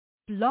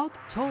Blog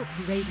Talk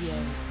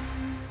Radio.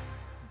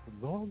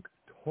 Blog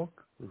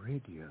Talk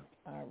Radio.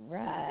 All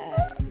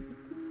right.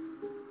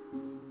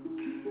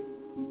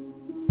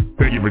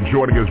 Thank you for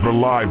joining us for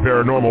live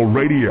paranormal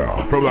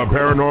radio. From the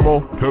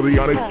paranormal to the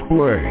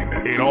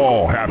unexplained, it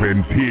all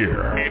happens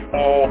here. It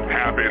all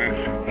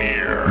happens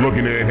here.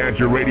 Looking to enhance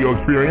your radio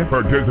experience?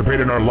 Participate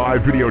in our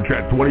live video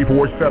chat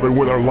 24/7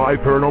 with our live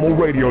paranormal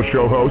radio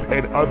show hosts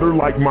and other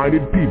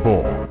like-minded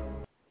people.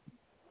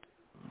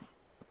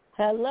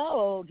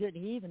 Hello, good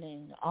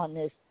evening on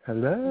this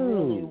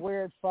really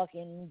weird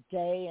fucking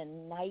day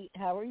and night.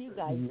 How are you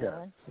guys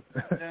doing?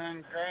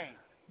 Doing great.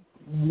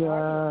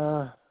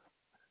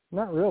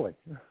 Not really.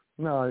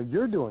 No,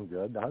 you're doing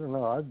good. I don't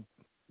know. I've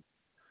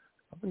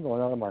been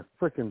going out of my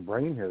freaking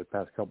brain here the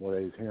past couple of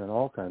days, hearing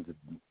all kinds of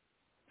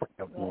fucked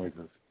up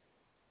noises.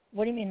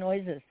 What do you mean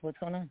noises? What's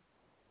going on?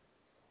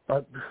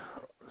 I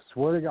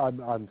swear to God,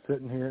 I'm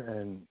sitting here,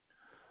 and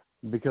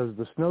because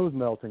the snow's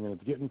melting and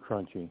it's getting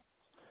crunchy,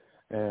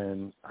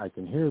 and I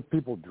can hear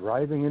people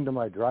driving into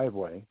my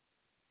driveway,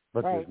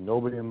 but there's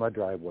nobody in my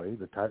driveway.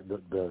 The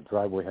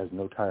driveway has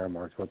no tire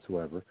marks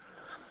whatsoever.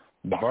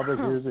 Bubba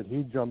hears it.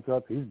 He jumps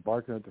up. He's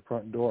barking at the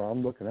front door.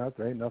 I'm looking out.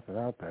 There ain't nothing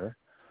out there.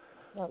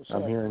 Oh, shit.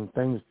 I'm hearing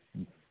things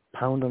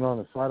pounding on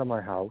the side of my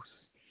house.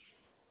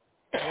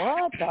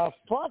 What the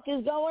fuck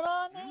is going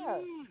on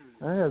there?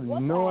 I have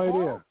no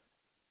idea.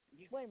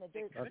 Wait a minute.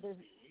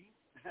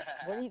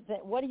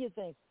 What do you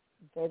think?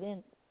 They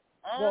didn't.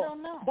 I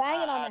don't know.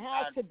 Banging on the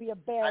house could be a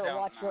bear.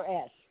 Watch your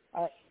ass.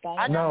 All right,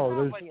 I don't know,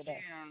 there's but you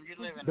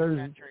live in the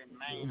country in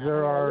Maine.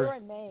 You're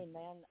in Maine,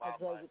 man.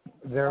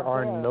 There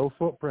are no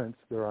footprints.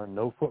 There are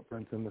no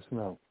footprints in the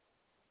snow.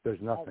 There's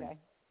nothing. Okay.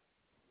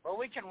 Well,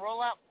 we can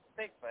rule out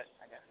Bigfoot,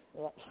 I guess.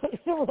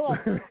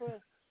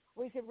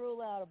 We can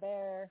rule out a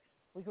bear.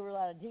 We can rule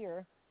out a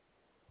deer.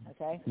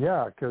 Okay.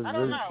 Yeah, because I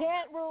don't know. You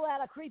can't rule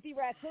out a creepy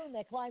raccoon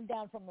that climbed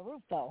down from the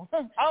roof, though.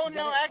 Oh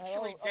no,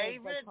 actually,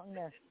 David,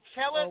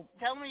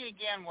 tell me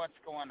again what's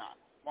going on.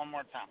 One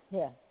more time.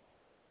 Yeah.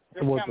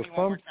 Just tell me one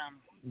more time.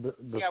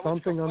 The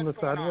thumping on the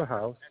side of the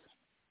house.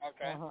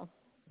 Okay.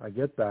 I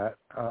get that.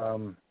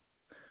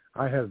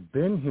 I have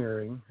been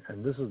hearing,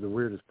 and this is the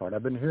weirdest part,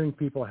 I've been hearing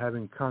people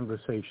having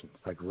conversations,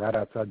 like right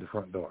outside the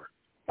front door.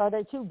 Are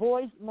they two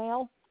boys,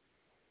 male?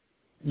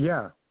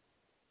 Yeah.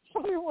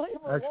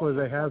 Actually,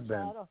 they have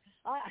been.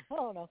 I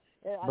don't know.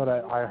 But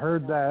I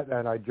heard that,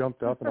 and I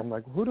jumped up, and I'm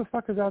like, who the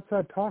fuck is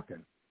outside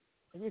talking?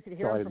 You could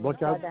hear them from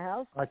inside the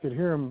house? I could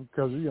hear them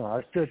because,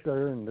 I sit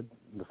there in the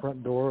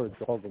front door, it's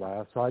all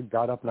glass. So I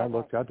got up and I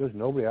looked out. There's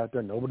nobody out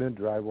there, nobody in the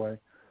driveway.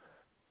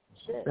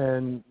 Shit.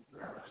 And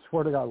I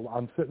swear to God,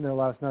 I'm sitting there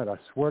last night. I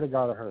swear to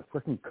God, I heard a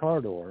freaking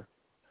car door,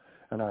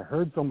 and I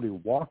heard somebody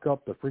walk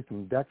up the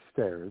freaking deck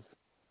stairs.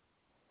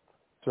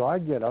 So I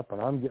get up,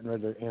 and I'm getting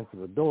ready to answer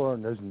the door,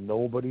 and there's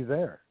nobody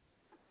there.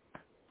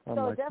 I'm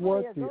so like,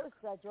 definitely a ghost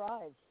that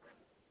drives.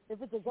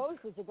 If it's a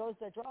ghost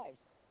that drives.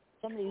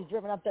 Somebody who's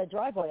driven up that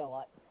driveway a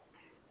lot.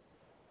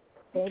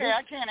 Okay,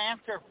 I can't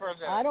answer for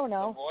the. I don't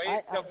know.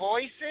 The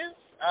voices.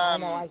 I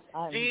know.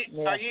 Are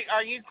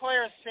you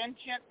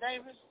clairsentient,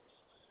 David?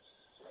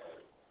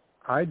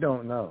 I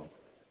don't know.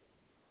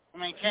 I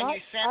mean, can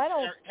you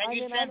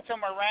sense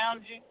them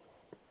around you?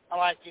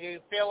 Like, do you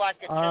feel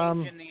like a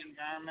change in the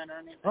environment or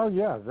anything? Oh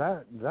yeah,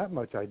 that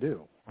much I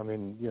do. I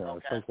mean,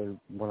 especially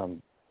when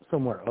I'm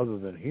somewhere other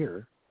than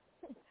here.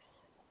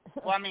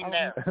 Well, I mean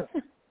there.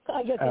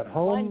 I guess at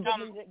home,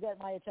 get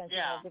my attention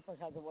in different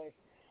kinds of ways.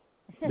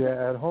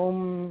 Yeah, at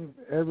home,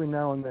 every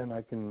now and then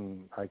I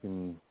can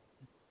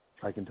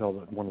tell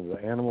that one of the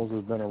animals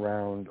has been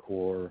around,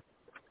 or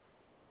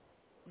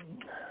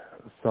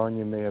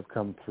Sonia may have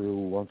come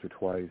through once or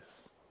twice.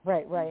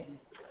 Right.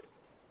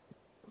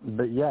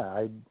 But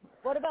yeah,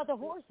 What about the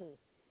horses?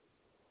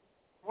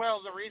 Well,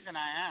 the reason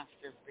I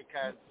asked is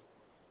because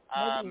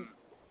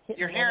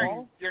you're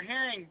hearing.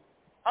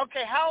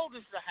 Okay, how old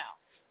is the house?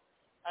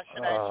 I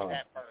should ask you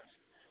that first.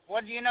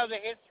 What do you know the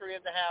history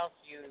of the house?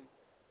 Do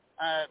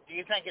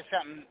you think it's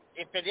something?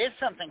 If it is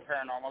something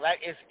paranormal,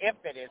 that is if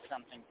it is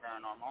something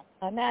paranormal.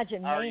 I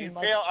imagine. Are you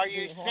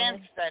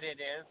sense that it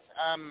is?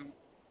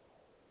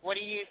 What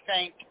do you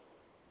think?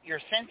 You're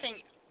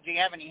sensing? Do you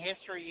have any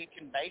history you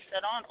can base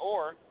that on,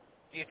 or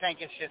do you think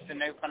it's just a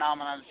new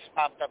phenomenon that's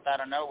popped up out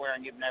of nowhere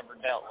and you've never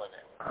dealt with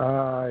it?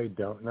 I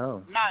don't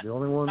know. The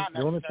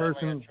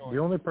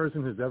only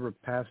person who's ever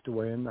passed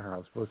away in the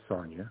house was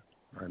Sonia.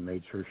 I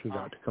made sure she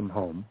got to come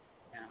home.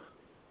 Yeah.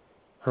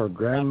 Her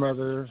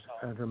grandmother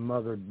and her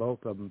mother,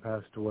 both of them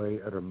passed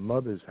away at her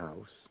mother's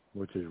house,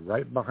 which is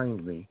right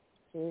behind me.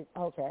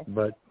 Okay.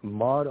 But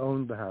Maud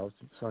owned the house,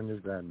 Sonia's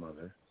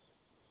grandmother.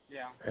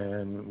 Yeah.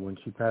 And when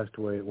she passed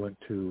away, it went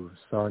to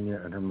Sonia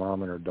and her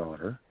mom and her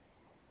daughter.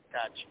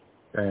 Gotcha.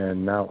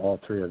 And now all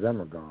three of them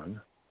are gone.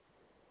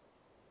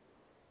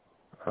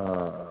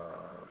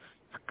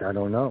 I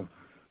don't know.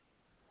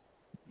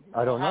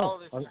 I don't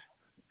know.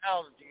 How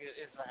old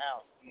is the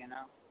house, do you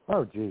know?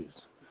 Oh, geez.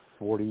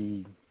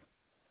 40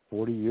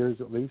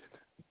 years at least.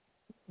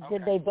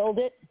 Did they build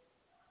it?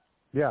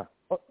 Yeah.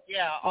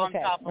 Yeah, on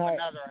top of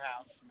another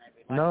house,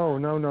 maybe. No.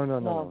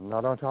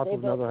 Not on top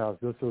of another house.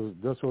 This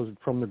was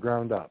from the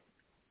ground up.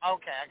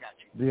 Okay, I got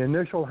you. The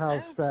initial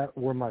house sat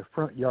where my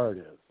front yard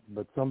is,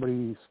 but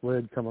somebody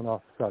slid coming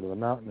off the side of the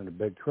mountain in a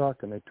big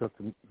truck, and they took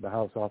the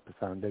house off the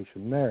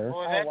foundation there.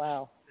 Well,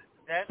 wow.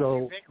 That's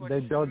so they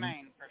dug in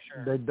Maine, for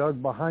sure. They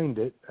dug behind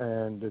it,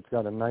 and it's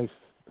got a nice,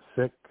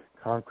 thick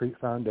concrete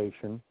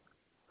foundation,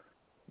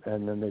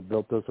 and then they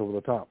built this over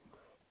the top.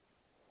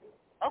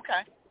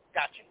 Okay,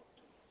 got you.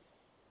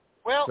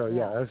 Well, so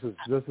yeah,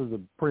 this is a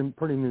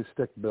pretty new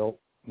stick built,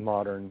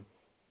 modern,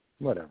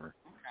 whatever.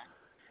 Okay.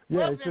 Yeah,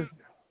 well, it's then, just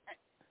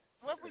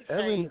what we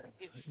say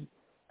is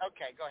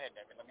okay. Go ahead,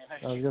 David. Let me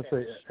I was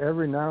gonna say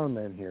every now and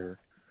then here,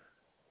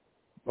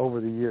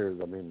 over the years,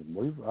 I mean,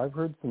 I've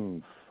heard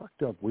some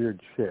fucked up weird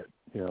shit.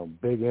 You know,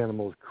 big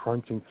animals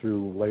crunching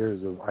through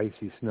layers of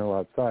icy snow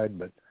outside,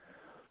 but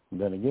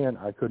then again,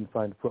 I couldn't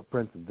find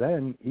footprints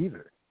then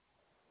either.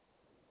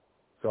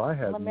 So I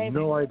have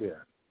no idea.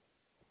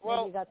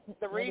 Well,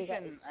 the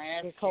reason I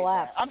asked it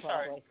collapsed. I'm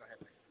sorry. Go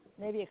ahead.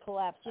 Maybe it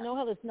collapsed. You know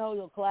how the snow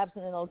will collapse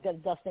and then it'll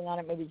get dusting on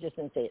it? Maybe you just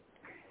didn't see it.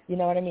 You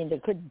know what I mean? There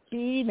could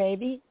be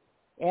maybe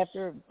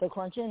after the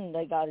crunching,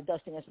 they got a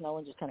dusting of snow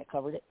and just kind of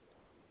covered it.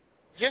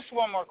 Just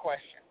one more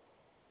question.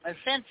 And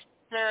since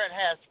Spirit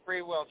has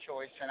free will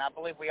choice, and I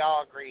believe we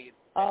all agree.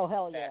 Oh,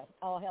 hell yeah.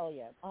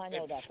 I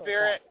know that.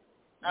 Spirit,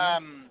 I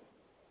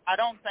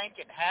don't think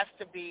it has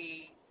to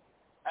be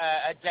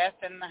a death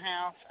in the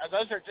house.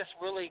 Those are just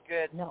really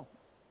good. No.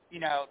 You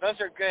know, those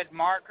are good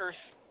markers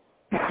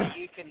that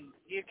you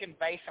can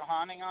base a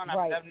haunting on.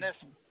 I've done this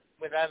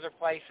with other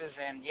places,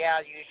 and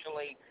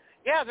usually,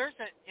 there's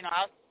a, you know,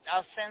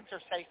 I'll sense or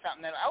say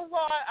something that,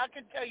 I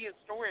could tell you a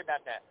story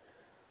about that.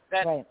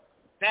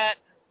 That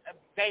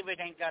David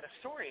ain't got a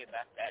story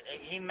about that.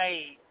 He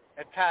may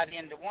have tied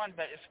into one,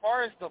 but as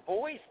far as the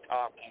voice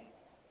talking,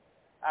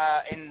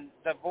 and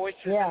the voices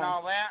and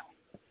all that,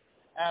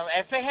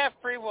 if they have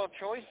free will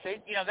choice, they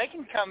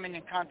can come in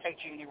and contact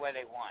you any way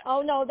they want.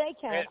 Oh, no, they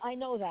can. I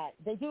know that.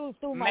 They do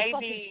through my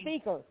fucking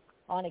speaker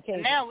on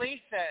occasion. Now,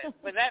 Lisa,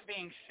 with that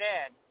being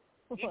said,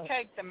 you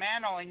take the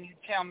mantle and you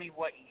tell me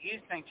what you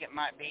think it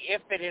might be,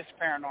 if it is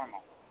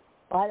paranormal.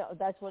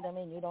 That's what I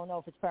mean. You don't know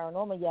if it's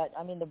paranormal yet.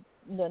 I mean,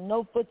 the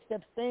no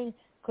footsteps thing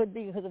could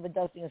be because of a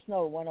dusting of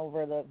snow went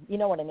over the, you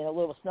know what I mean, a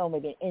little snow,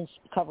 maybe an inch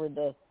covered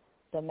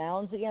the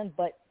mounds again,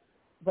 but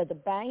the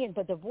banging,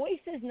 but the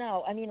voices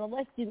now, I mean,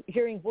 unless you're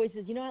hearing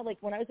voices, you know how, like,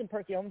 when I was in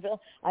Perkiomenville,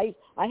 I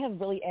have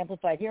really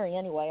amplified hearing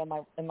anyway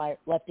in my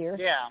left ear.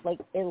 Yeah. Like,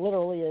 it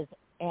literally is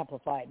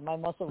amplified. My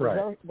muscle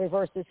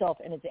reversed itself,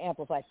 and it's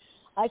amplified.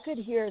 I could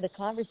hear the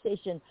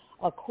conversation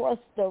across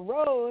the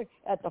road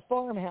at the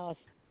farmhouse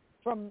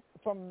from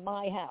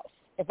my house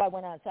if I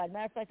went outside.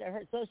 Matter of fact, I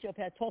heard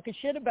Sociopath talking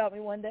shit about me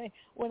one day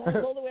when I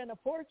was all the way on the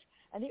porch,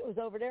 and he was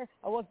over there.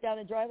 I walked down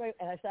the driveway,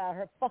 and I said, I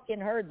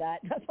heard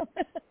that.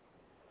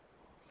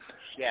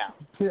 Yeah.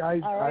 See, I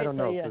don't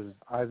know, because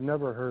I've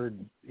never heard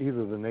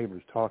either of the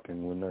neighbors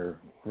talking when they're,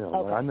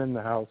 when I'm in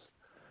the house.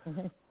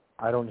 Mm-hmm.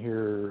 I don't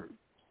hear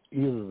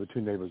either of the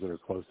two neighbors that are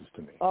closest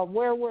to me.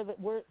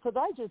 Because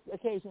I just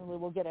occasionally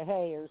will get a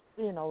hey or,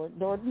 they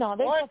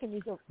fucking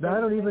use it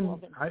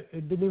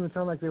didn't even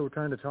sound like they were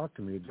trying to talk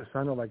to me. It just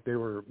sounded like there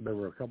were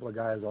a couple of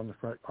guys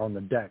on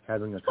the deck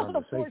having a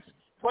conversation.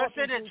 Was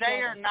it a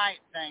day or night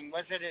thing?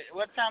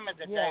 What time of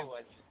the day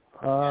was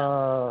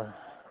it?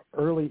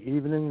 Early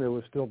evening. There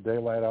was still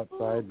daylight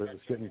outside, but it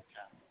was getting,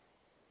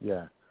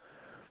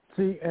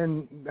 See,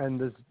 and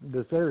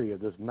this area,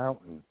 this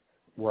mountain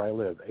where I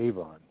live,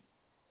 Avon,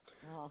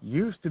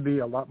 used to be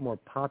a lot more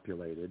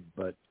populated,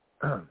 but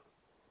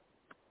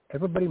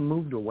everybody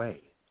moved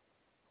away.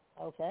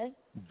 Okay.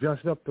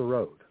 Just up the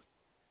road.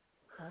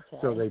 Okay.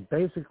 So they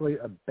basically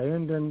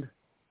abandoned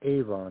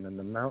Avon and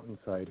the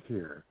mountainside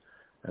here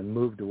and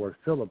moved to where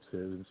Phillips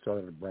is and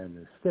started a brand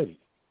new city.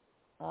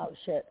 Oh,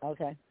 shit.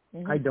 Okay.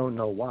 Mm-hmm. I don't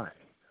know why.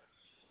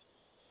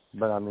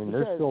 But, I mean,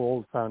 there's still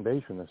old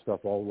foundation and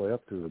stuff all the way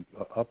up to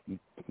up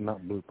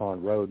Mount Blue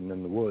Pond Road and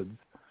in the woods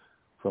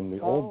from the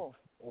old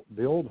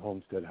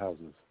homestead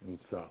houses and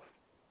stuff.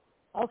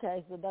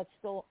 Okay, so that's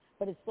still,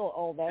 but it's still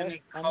all there.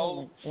 Any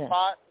cold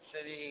spots?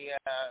 Any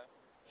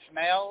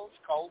smells,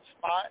 cold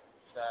spots?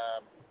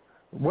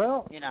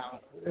 Well,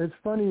 it's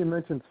funny you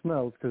mentioned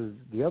smells, because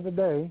the other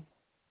day,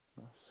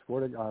 I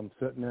swear to God, I'm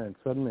sitting there and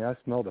suddenly I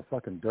smelled a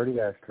fucking dirty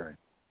ashtray.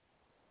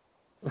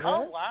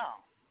 Oh, wow.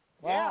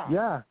 Yeah.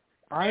 Yeah.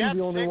 I'm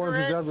the only one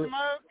who's ever...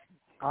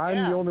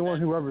 the only one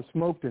who ever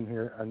smoked in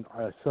here, and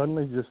I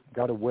suddenly just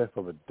got a whiff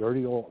of a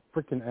dirty old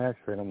freaking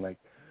ashtray, and I'm like,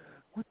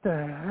 what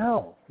the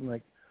hell? I'm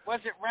like... Was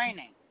it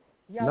raining?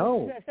 Yeah, no. I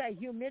was going to say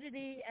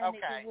humidity and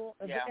it will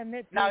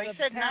emit through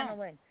the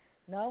paneling.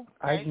 No?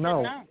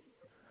 No.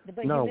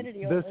 But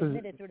humidity will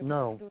emit it through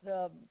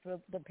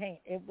the paint.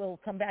 It will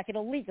come back.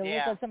 It'll leak. It'll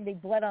look like somebody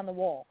bled on the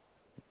wall.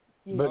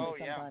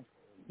 Sometimes.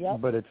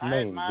 Yep. But it's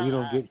Maine. We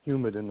don't get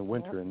humid in the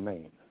winter in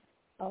Maine.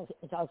 Oh,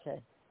 it's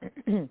okay.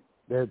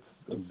 It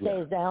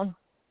stays down?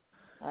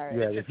 All right.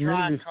 Yeah, the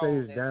humidity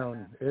stays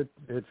down.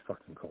 It's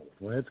fucking cold.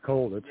 When it's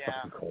cold, it's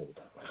fucking cold.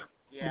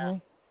 Yeah.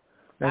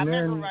 Mm-hmm. And I then,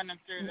 remember running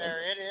through there.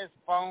 It is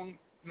bone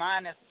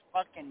minus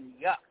fucking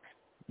yuck.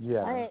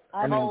 Yeah.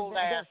 I cold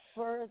ass.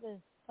 The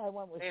furthest I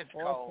went was It's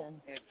Boston.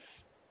 cold.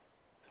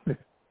 It's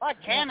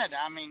like Canada.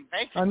 I mean,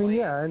 basically. I mean,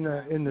 yeah, in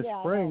the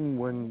Yeah, spring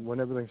when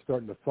everything's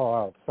starting to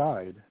thaw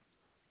outside,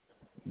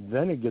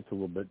 then it gets a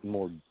little bit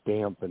more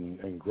damp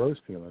and gross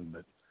feeling.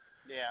 But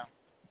yeah,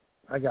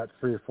 I got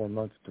 3 or 4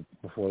 months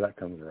before that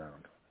comes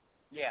around.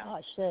 yeah.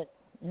 Oh shit.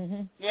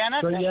 Mhm. Yeah, and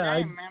that's So, a yeah,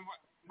 shame, man.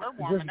 We're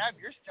warming up.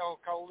 You're still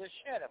cold as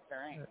shit up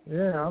there, ain't you?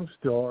 Yeah, I'm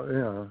still,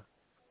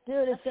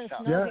 Dude, it's gonna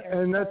snow Yeah,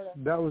 here. and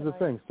that was the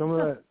thing. Some of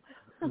that,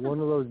 one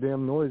of those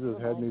damn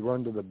noises had me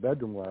run to the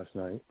bedroom last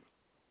night.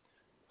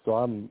 So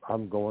I'm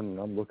going and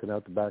I'm looking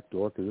out the back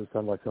door because it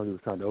sounded like somebody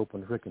was trying to open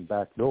the freaking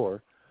back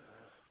door.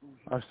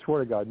 I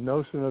swear to God,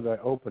 no sooner did I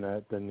open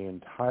it than the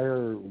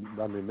entire,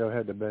 I mean, there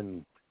had to have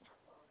been,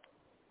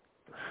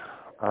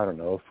 I don't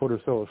know, a foot or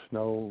so of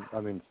snow.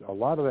 I mean, a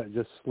lot of that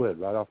just slid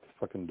right off the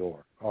fucking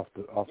door, off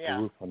the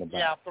roof on the back.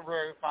 Yeah, off the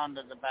roof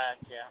onto the back,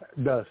 yeah.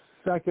 The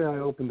second I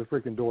opened the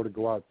freaking door to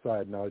go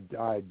outside,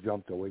 I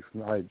jumped away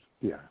from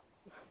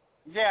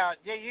Yeah,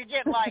 you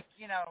get like,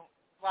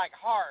 like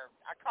harved.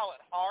 I call it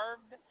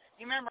harved.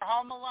 You remember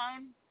Home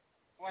Alone?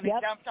 When he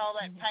dumped all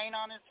that paint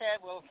on his head?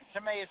 Well,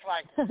 to me, it's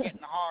like getting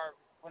harved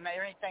when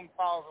anything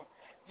falls.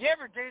 Did you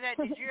ever do that?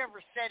 Did you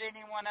ever set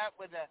anyone up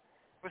with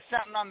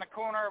something on the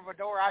corner of a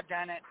door? I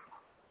done it.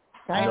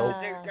 I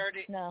used to do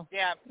dirty. No.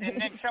 Yeah, and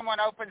then someone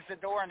opens the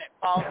door and it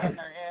falls on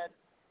their head.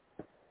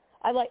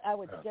 I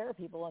would scare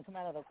people and come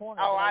out of the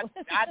corner. Oh, I'd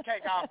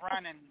take off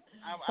running.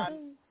 I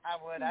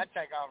would. I'd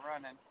take off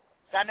running.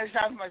 I knew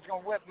somebody was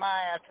going to whip my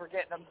ass for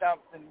getting them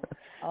dumped in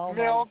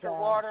milk or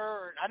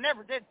water. I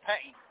never did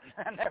paint.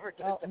 I never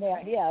did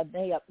paint. Yeah,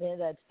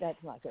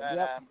 that's not good.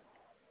 But,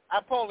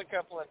 I pulled a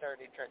couple of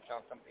dirty tricks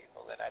on some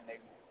people that I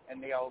knew in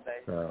the old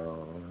days.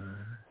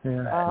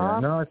 Yeah.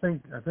 No, I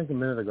think a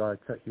minute ago I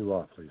cut you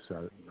off,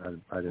 Lisa.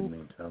 I didn't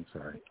mean to. I'm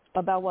sorry.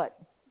 About what?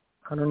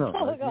 I don't know.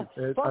 I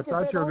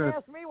thought you were going to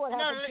ask me what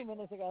happened 2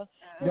 minutes ago.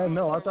 Yeah,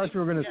 no, I thought you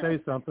were going to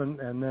say something,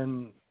 and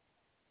then.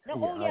 No,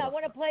 I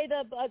want to play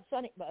the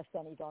Sunny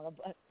song.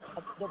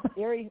 The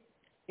Erie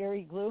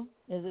Glue.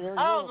 Is it Erie Glue?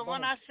 Oh, the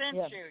one I sent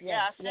you.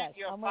 Yeah, I sent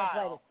you a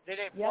file. Did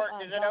it work?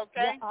 Is it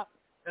okay?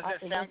 Does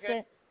it sound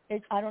good?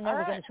 I don't know.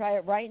 We're going to try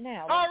it right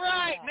now. All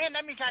right, man.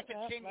 That means I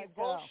can send you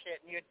bullshit,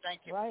 and you'd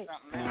think it was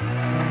something else.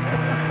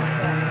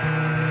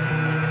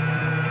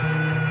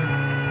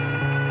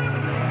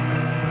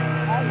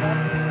 I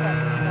love this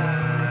fucking song.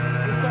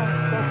 This song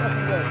is so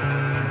fucking good.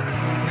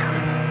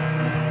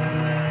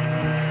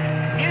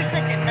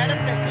 Music and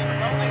metaphysics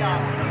only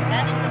on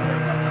Panic the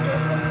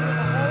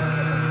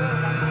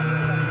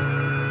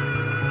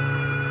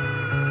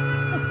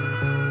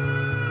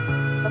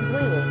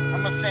Completely. I'm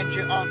going to send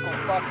you Uncle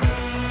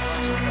Buffalo.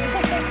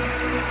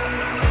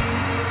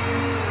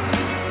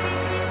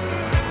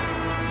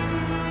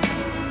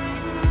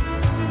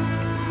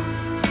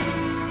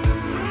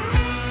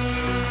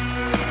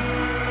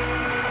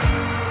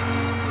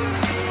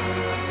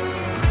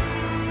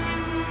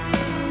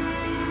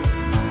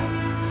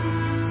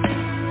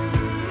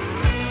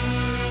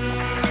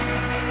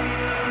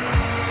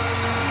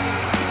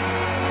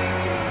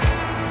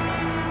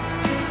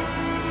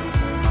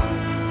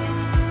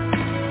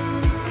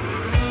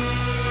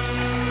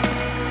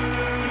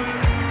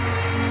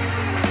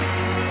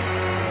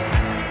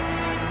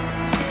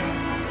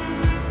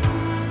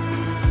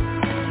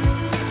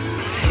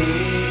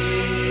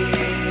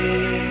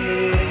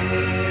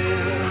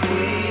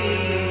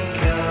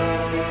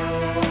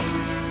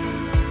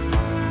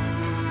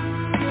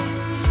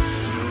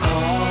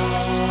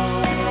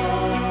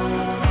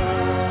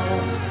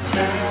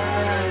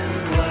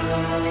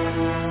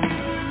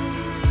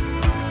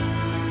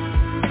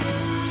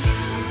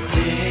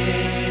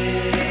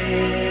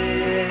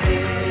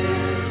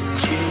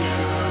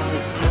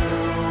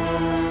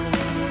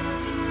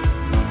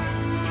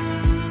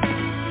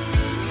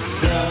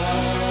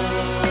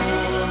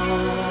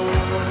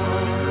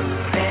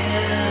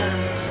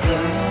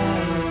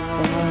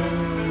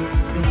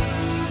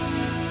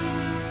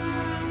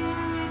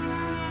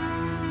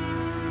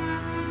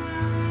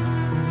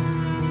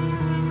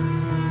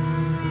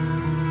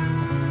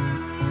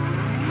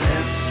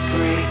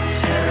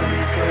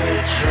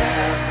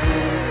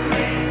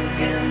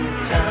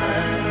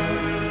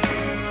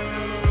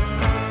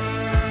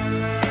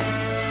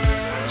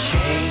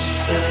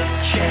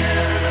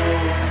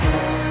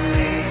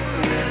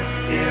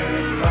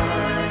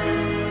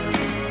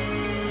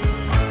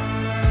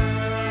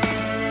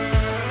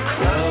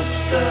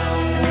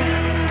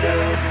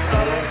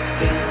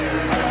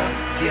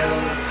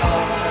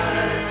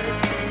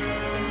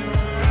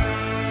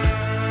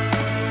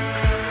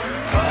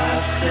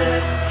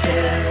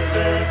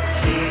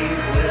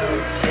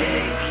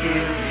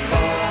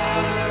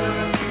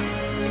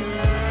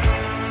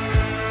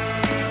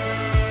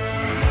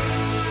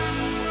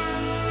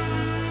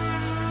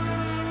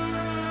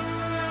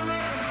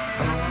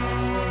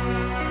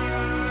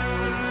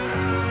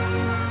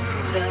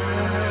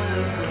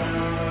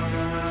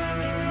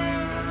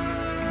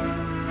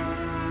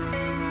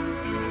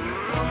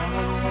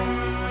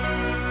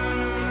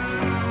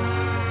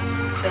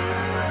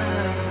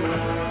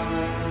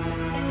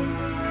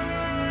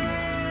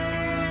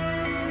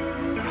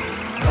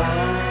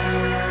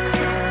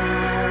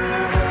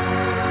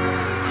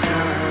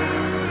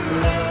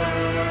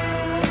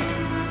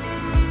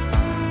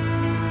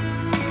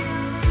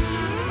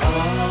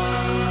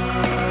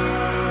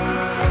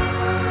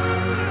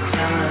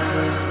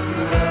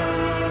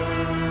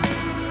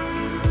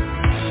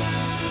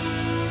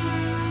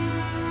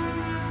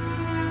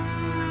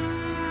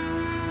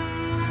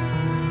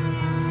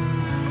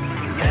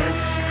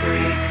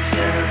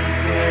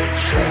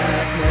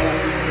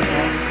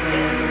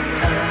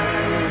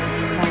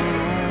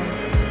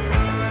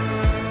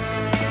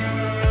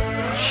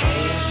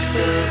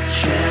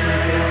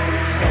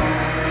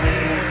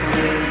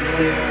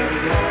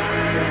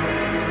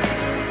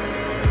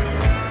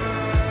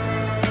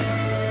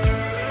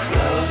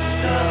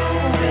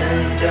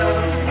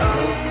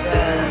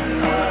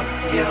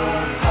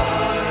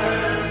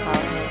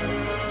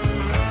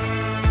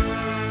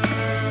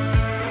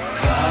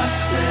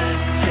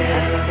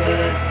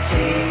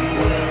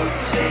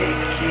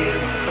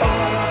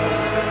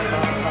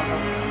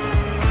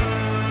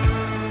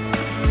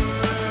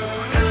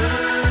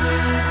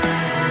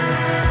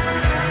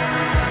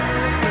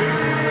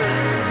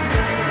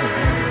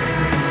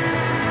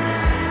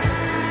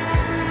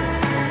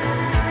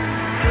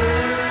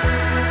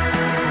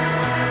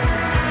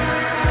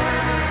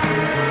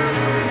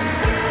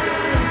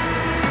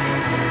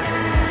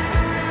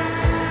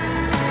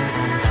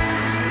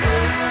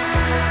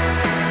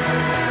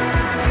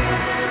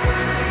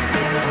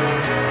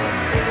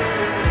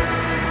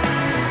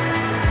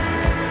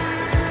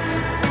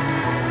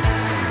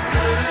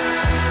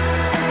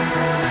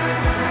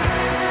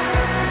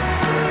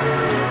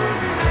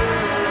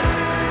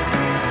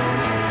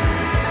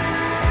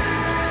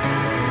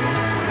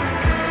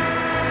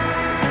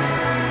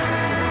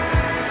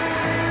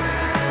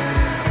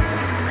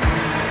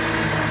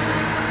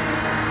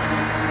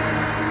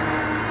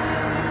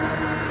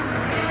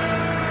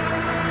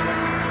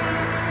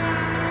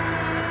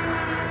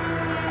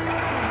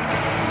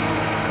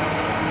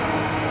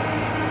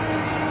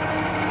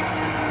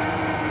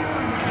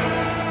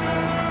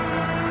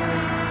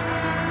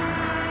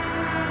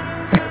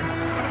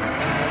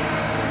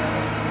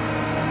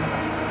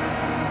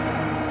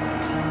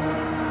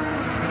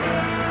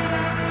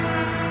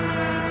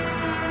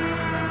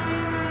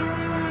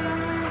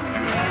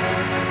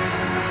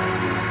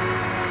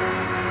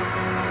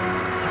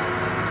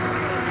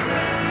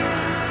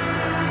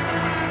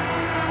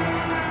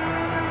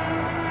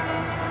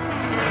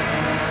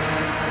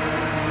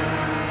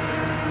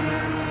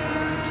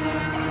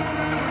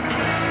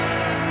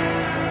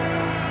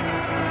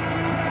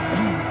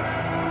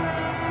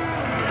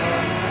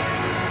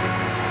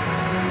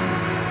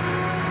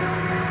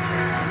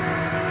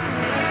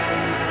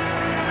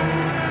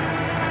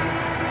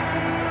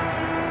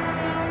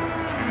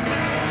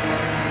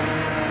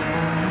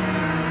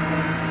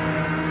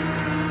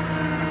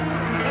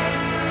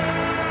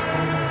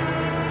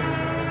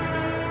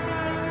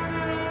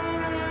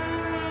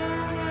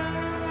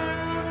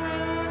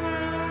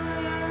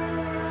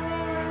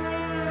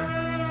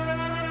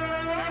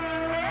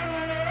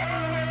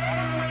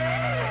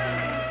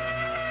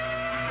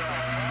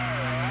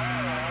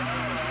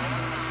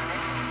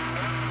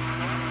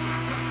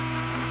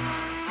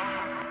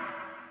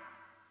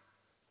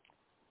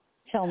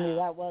 Tell me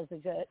that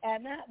wasn't good.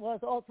 And that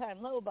was All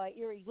Time Low by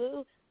Eerie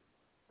Glue,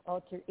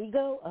 Alter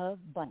Ego of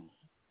Bunny.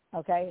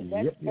 Okay?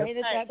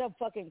 That's a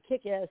fucking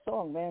kick-ass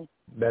song, man.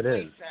 That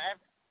is. Lisa,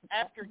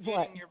 after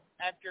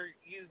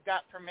you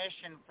got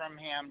permission from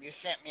him, you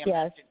sent me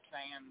a message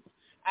saying,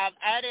 I've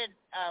added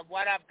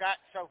what I've got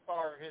so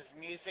far of his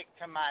music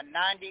to my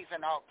 90s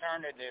and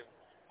alternative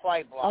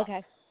play block.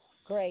 Okay.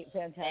 Great.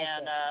 Fantastic.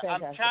 And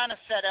I'm trying to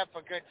set up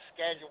a good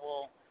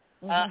schedule.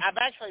 I've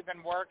actually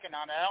been working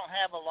on it. I don't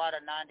have a lot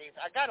of 90s.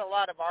 I got a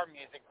lot of our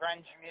music,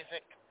 grunge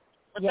music,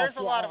 but there's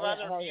a lot of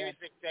other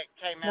music that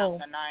came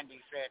out in the 90s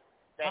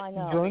that I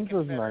know. Grunge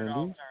was 90s.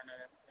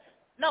 Alternative.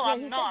 No,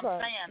 I'm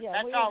saying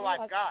that's all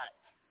I've got.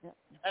 Yeah.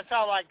 That's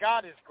all I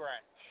got is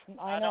grunge.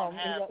 I don't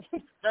have.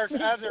 There's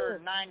other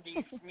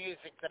 90s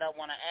music that I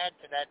want to add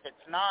to that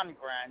that's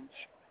non-grunge,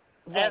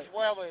 as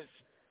well as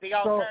the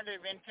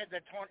alternative into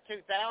the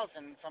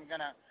 2000s. I'm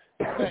gonna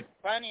put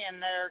Bunny in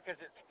there because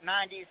it's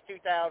 90s,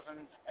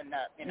 2000s, and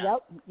you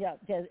know. Yep.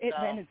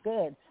 And it's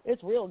good.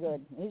 It's real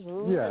good. It's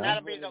really,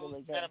 that'll be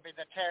really good. That'll be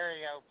the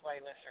Terrio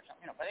playlist or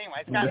something. You know, but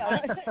anyway, it's got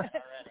Mikey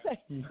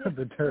already.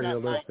 The Terrio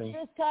listing.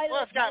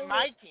 Well, it's got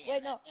Mikey.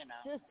 Wait, no. You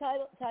know. Just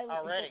title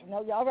already.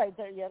 No, all right.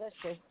 Yeah, that's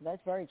true.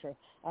 That's very true.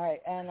 All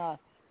right, and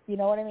you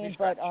know what I mean.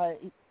 But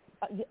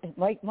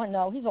Mike,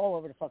 no, he's all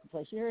over the fucking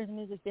place. You hear his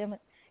music? Damn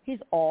it, he's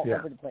all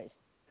over the place.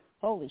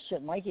 Holy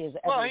shit, Mikey is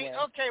everywhere.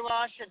 Well,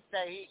 I should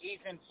say he's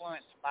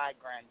influenced by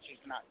grunge. He's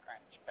not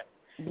grunge, but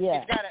he's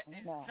got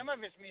some of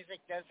his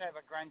music does have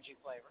a grungy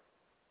flavor.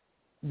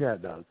 Yeah,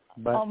 it does.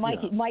 But,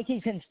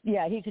 Mikey can,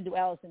 he can do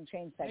Alice in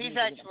Chains type music. He's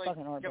actually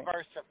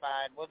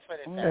diversified. We'll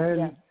put it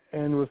that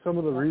and with some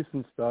of the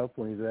recent stuff,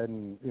 when he's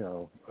adding,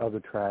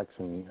 other tracks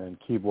and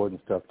keyboard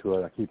and stuff to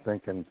it, I keep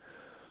thinking,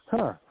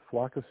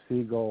 Flock of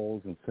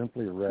Seagulls and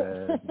Simply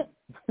Red.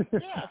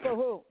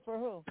 For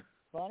who?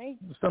 Bunny?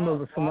 Some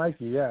of it for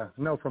Mikey, yeah.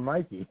 No, for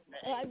Mikey.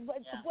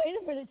 Wait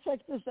a minute, check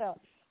this out.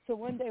 So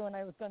one day when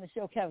I was going to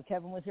show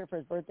Kevin was here for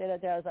his birthday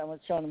that day, I was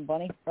showing him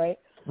Bunny, right?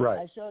 Right.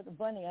 I showed him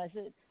Bunny. I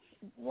said,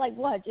 like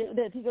what?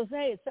 He goes,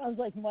 hey, it sounds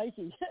like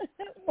Mikey.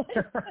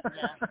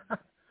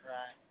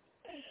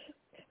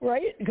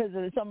 Right? Because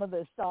of some of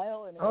the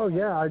style. And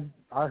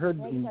I heard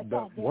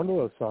one of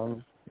those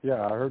songs.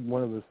 Yeah, I heard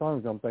one of the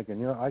songs. I'm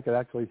thinking, I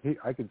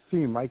could see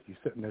Mikey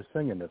sitting there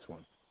singing this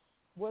one.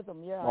 With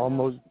him,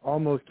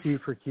 almost key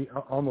for key,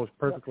 almost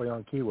perfectly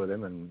on key with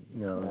him, and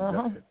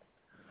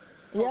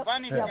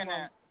Bunny's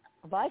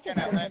If I can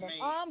gonna sing with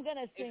I'm going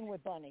to sing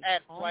with Bunny.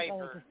 Add I'm flavor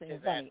going to sing to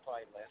with that Bunny.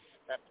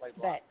 playlist. That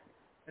playlist. Bet.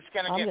 It's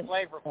going to get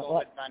flavorful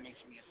with Bunny's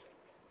music.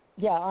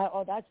 Yeah,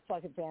 that's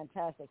fucking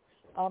fantastic.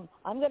 I'm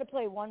going to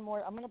play one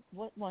more.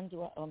 What one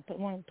do I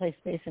want to play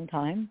Space and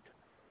Time?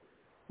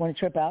 Want to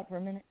trip out for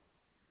a minute?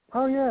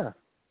 Oh, yeah.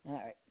 All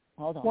right.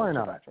 Hold on. Why Let's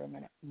not? trip out for a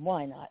minute.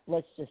 Why not?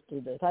 Let's just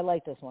do this. I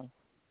like this one.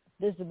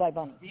 This is by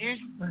Bunny. I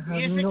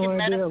have no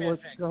idea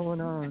what's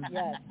going on.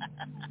 Yes.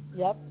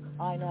 Yep,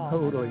 I know.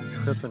 Totally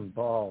tripping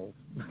balls.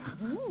 This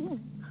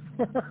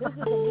is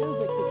the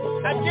music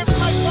to I dip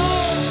my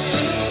balls!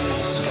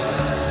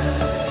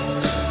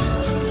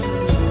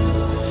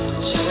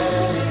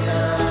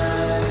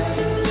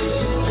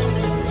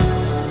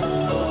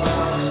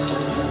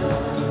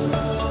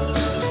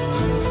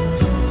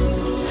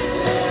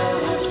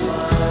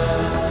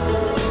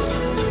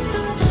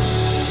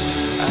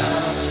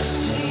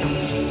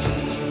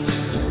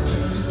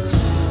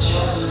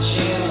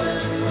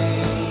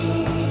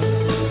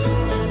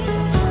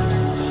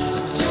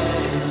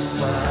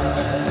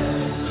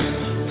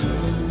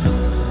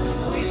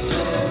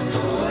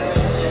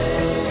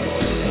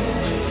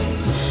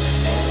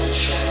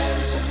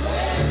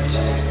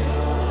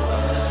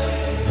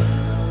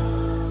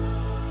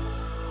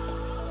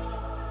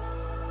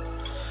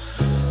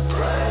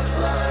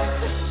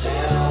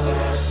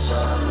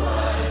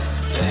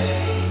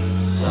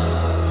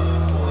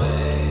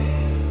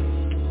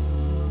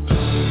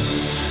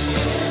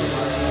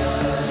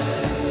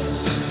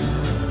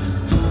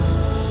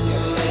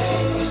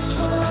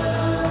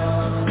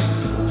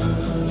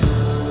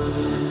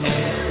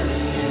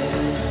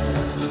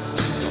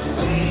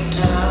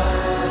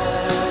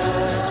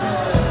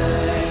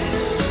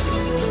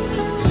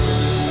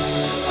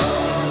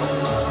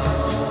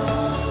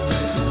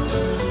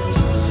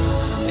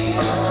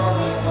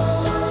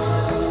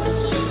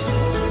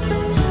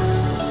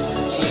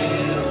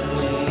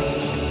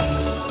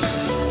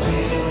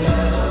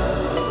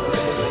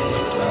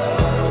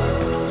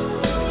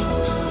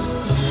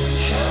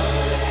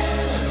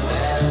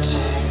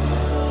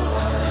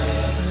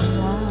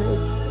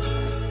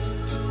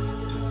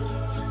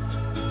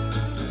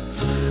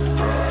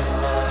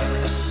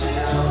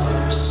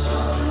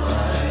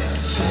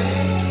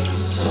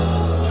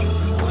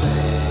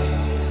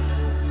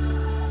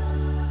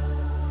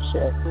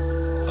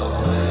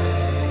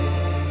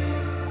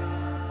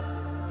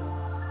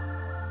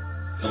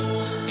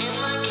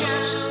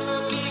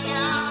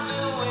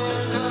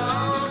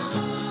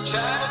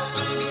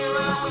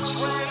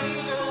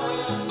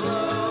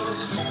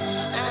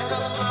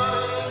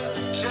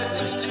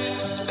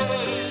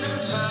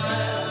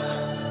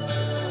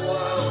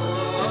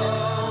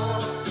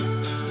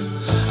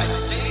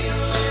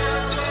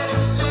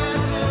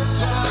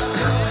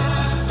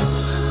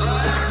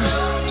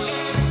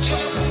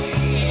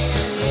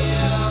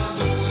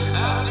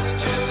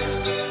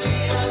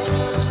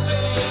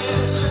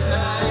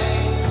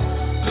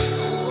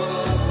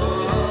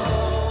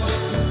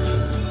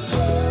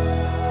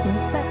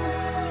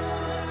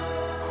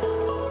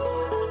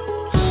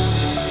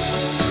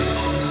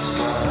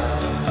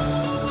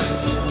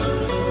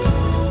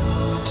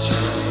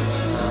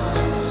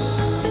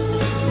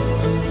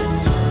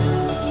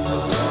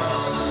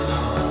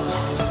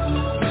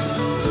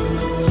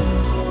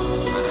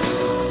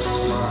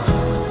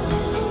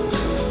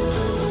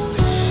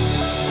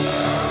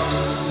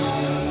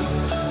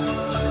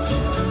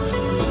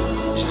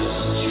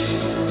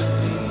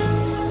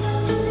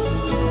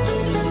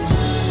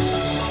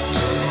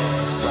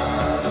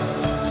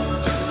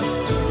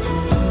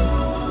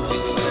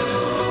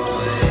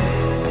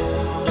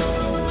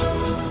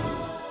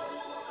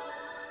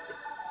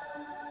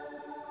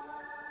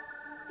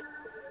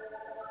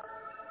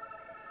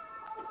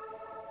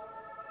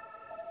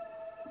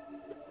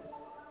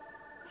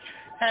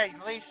 Hey,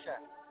 Lisa.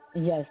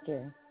 Yes,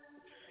 dear.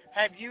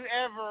 Have you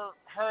ever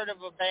heard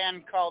of a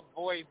band called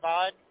Boy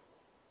Bod?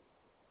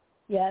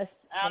 Yes.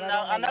 I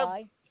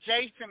know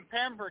Jason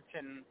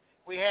Pemberton.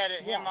 We had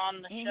him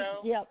on the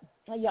show. Yep.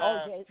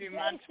 A few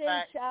months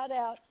back. Shout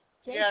out.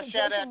 Jason,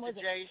 shout out to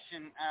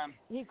Jason.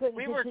 He couldn't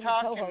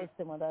co-host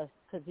him with us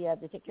because he had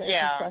to take care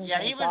of his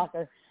son he was.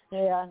 soccer.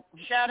 Yeah.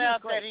 Shout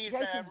out that he's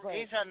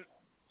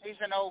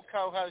an old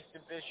co-host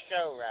of this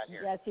show right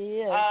here. Yes, he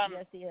is.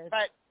 Yes, he is.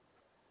 But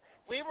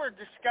we were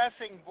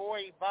discussing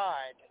Boy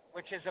Bod,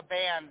 which is a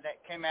band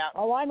that came out.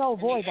 Oh, I know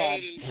Boy Bod.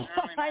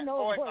 I know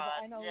Boy Bod.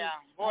 I know. Yeah,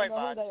 Boy Bod.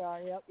 I know who they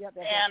are. Yep.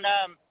 And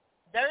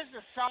there's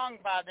a song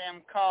by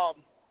them called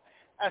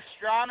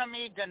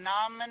Astronomy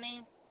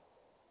Denominy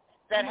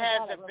that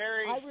has a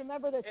very... I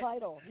remember the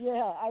title.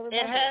 Yeah, I remember.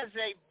 It has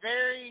a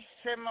very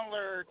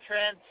similar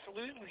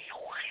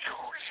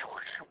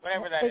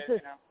whatever that is, you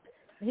know.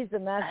 He's the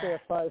master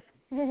of fuzz.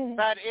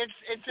 But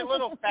it's a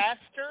little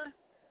faster,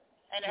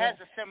 and it has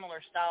a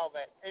similar style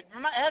that it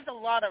has a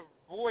lot of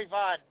Boy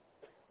Bod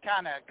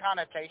kind of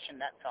connotation,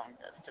 that song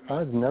does to me.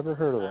 I've never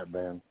heard of that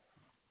band.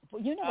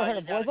 Well, you never heard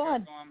of Boy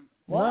Bod?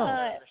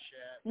 What?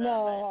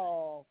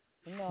 No,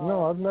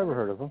 I've never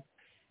heard of them.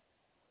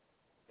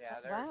 Yeah,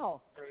 they're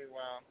pretty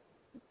well.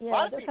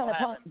 Yeah, they're kind of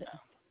punk.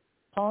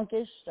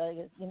 punkish.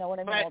 You know what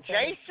I mean? But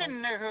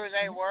Jason knew who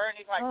they were, and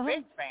he's like,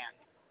 big fan.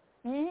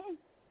 Mm-hmm.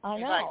 I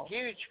he's know. Like,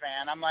 huge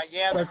fan. I'm like,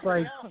 yeah, that's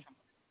pretty awesome.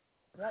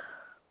 Yep.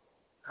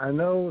 I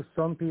know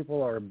some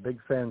people are big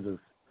fans of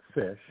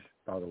Fish,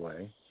 by the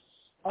way.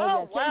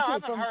 Oh, wow, I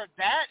haven't heard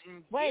that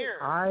in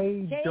years.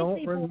 I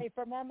don't remember. Boy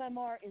from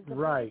MMR is the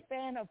biggest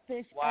fan of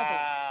Fish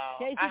wow.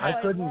 ever. I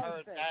couldn't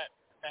heard that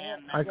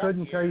fan. I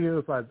couldn't tell you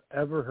if I've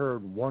ever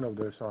heard one of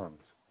their songs.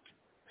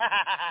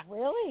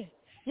 Really?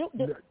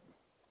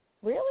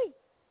 Really?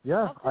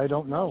 Yeah, I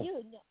don't know.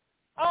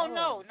 Oh,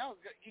 no.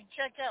 You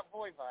check out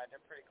Voivod.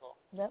 They're pretty cool.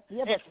 Yep.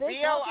 Yeah, but it's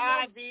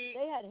V-O-I-V.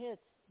 They had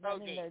hits. I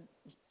mean,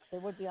 they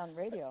would be on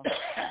radio.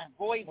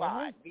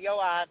 Voivod.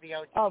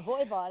 V-O-I-V-O-D. Oh,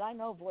 Voivod. I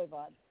know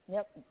Voivod.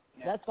 Yep.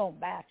 Yeah. That's going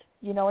back.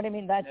 You know what I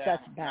mean? That's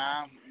back.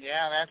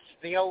 Yeah, that's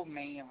the old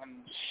me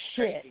when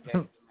shit. Days,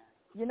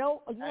 you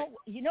know who's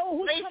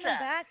coming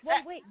back?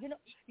 Wait. You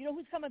know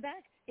who's coming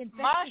back?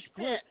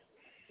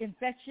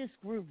 Infectious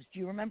Grooves. Do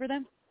you remember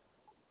them?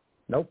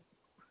 Nope.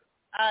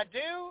 I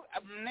do. I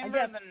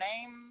remember the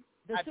name.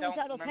 The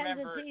Suicidal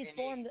Tendencies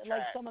formed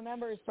like some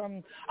members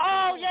from.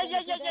 Oh yeah.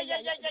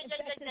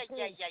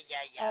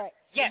 All right.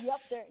 Yes.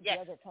 Yep.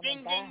 They're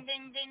coming back.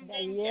 Ding.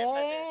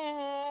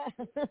 Yeah.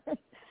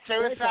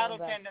 Suicidal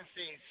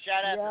Tendencies.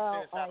 Shout out to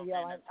Suicidal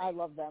Tendencies. I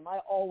love them. I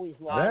always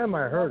love them.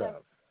 I heard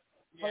of.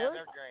 Yeah,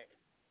 they're great.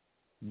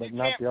 But you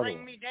not can't the other bring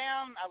one. me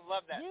down. I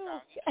love that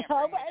song. You can't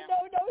no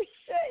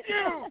shit.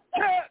 You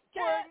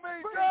can't bring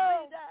me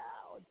down.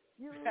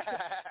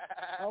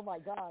 Oh my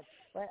God!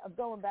 Right, I'm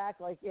going back.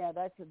 Like,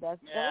 that's.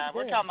 Yeah,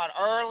 we're talking about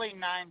early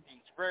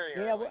 '90s, very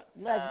early.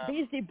 Yeah, like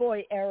Beastie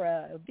Boy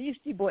era.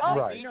 Beastie Boy. Oh,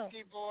 right.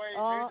 Beastie Boys.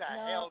 Who the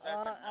hell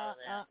doesn't know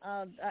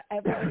that?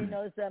 Everybody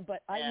knows them,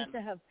 but I used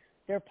to have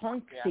their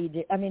punk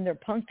CD. I mean, their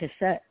punk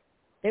cassette.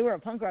 They were a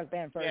punk rock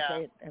band first.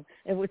 Yeah.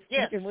 It was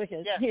fucking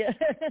wicked. Yes. Yeah.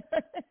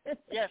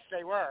 Yes,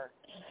 they were.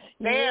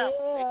 Damn,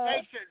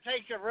 it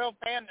takes a real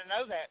fan to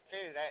know that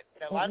too. That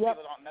a lot of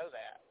people don't know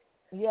that.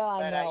 Yeah,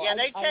 I know. Yeah,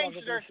 they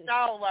changed their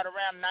style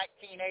around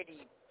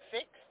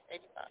 1986,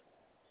 85.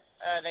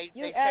 They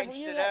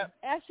changed it up.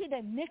 Actually,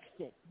 they mixed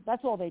it.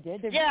 That's all they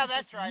did.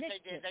 That's right. They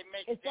did. They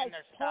mixed in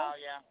their style.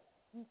 Yeah.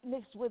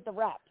 Mixed with the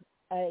rap,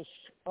 or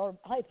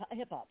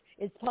hip hop.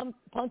 It's punk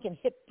and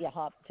hippie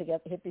hop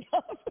together. Hippie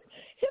hop.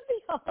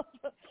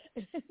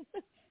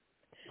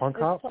 Punk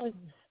hop.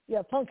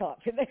 Yeah, punk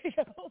hop. There you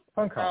go.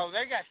 Punk hop. Oh,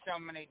 they got so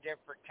many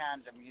different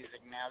kinds of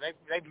music now.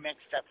 They've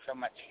mixed up so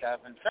much stuff,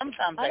 and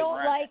sometimes I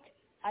don't like.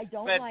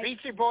 But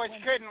Beastie Boys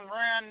couldn't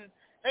run.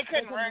 They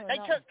couldn't run. They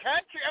took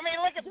country. I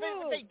mean, look at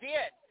what they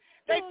did.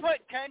 They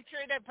put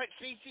country. They put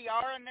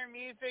CCR in their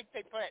music.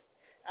 They put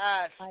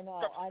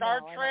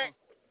Star Trek,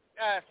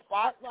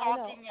 Spock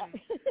talking. And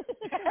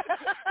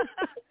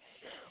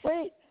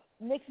Wait,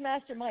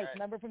 Mixmaster Mike,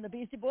 remember from the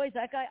Beastie Boys?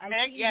 That guy?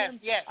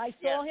 I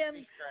saw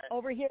him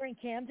over here in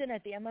Camden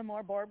at the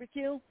MMR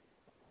barbecue.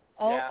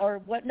 Or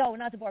what? No,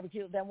 not the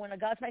barbecue. Then when I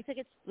got my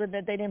tickets, they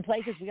didn't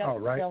play because we got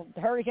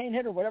the hurricane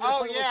hit or whatever.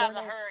 Oh yeah,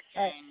 the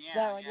hurricane.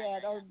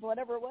 Or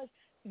whatever it was.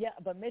 Yeah,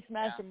 but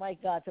Mixmaster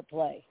Mike got to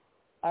play.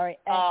 All right.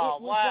 And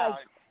it was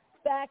like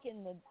back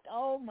in the.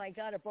 Oh my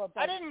God! It brought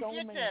back I didn't so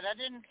get many. that. I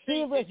didn't see.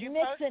 He was Did you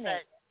mixing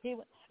post it.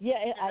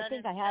 that? I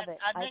think I have it.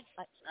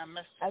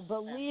 I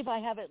believe I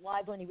have it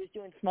live when he was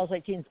doing "Smells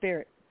Like Teen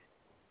Spirit."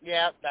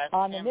 Yeah, that's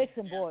on the him.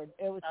 mixing board.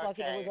 It was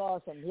fucking. It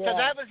was awesome. Yeah. So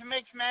that was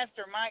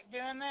Mixmaster Mike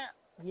doing that.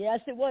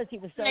 Yes, it was. He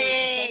was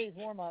starting his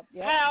warm up.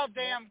 Yeah. How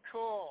damn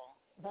cool!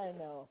 I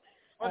know.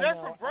 Well, they're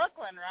from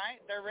Brooklyn,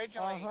 right? They're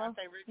originally, aren't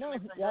they originally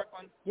from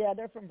Brooklyn? Yeah,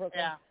 they're from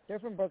Brooklyn. Yeah. They're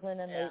from Brooklyn,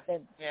 and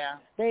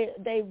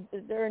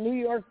they're a New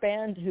York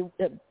band who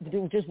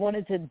just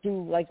wanted to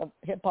do like a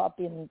hip hop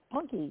and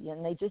punky,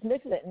 and they just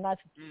mixed it, and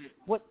that's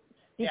what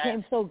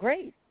became so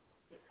great.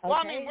 Okay? Well,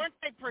 I mean, weren't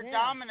they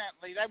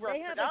predominantly? They were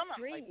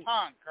predominantly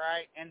punk,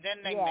 right? And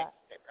then they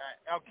mixed it, right?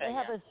 Okay. They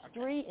have a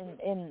street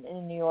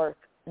in New York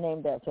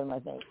named after them, I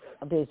think.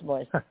 Beastie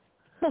Boys.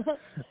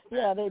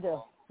 Yeah, they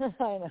do.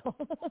 I know.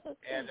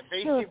 Yeah, the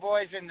Beastie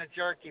Boys and the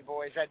Jerky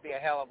Boys, that'd be a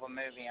hell of a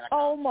movie.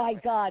 Oh, my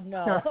God,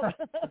 no.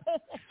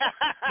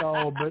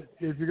 No, but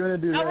if you're going to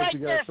do that, you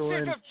got to throw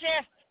in...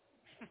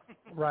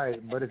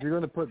 Right, but if you're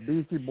going to put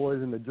Beastie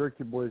Boys and the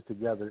Jerky Boys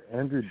together,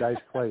 Andrew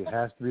Dice Clay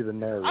has to be the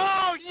narrator.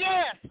 Oh,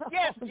 yes. They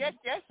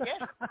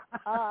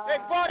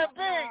bought a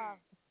bing.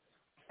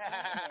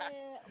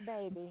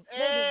 Maybe.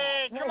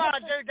 Hey, come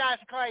on, do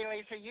Dice Clay,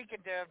 Lisa. You can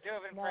do it.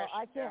 No,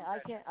 I can't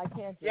do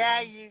it.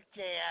 Yeah, you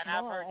can.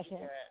 I've heard you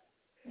do it.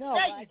 No,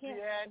 yeah, I can't.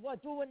 Did.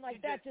 What, doing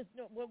like that? Just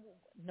no.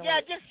 Yeah,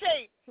 just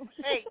say,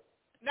 hey,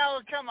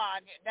 no, come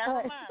on. Never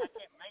mind. I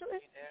can't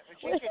make you do it,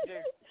 but you can do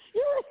it.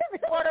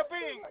 Bada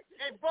bing.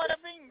 Hey, bada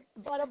bing.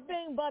 Bada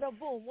bing, bada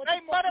boom. What hey,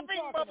 the fuck bada you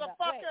bing,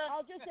 motherfucker. Wait,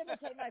 I'll just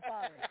imitate my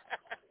father.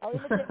 I'll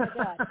imitate my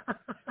dad.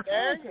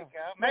 There you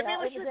go. Maybe it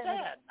was your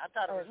dad. I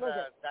thought it was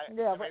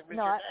no,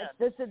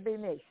 this would be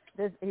me.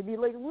 He'd be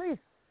like, Lisa.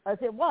 I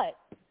said, what?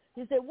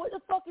 He said, "What the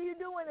fuck are you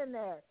doing in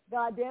there?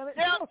 God damn it!"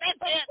 No,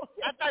 that's it.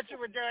 I thought you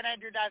were doing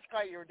Andrew Dice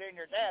Clay. You were doing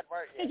your dad,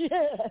 weren't you?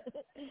 Yeah.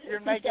 You're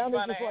making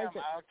fun of him. Like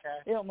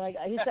Okay. Oh my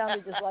God, he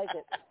sounded just like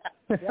it.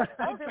 Yeah.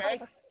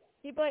 Okay.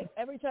 He'd be like,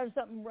 every time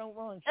something went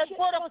wrong. That's Shit,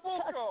 what a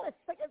fuck, fool.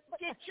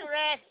 Get your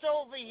ass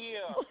over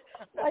here.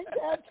 My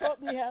dad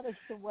taught me how to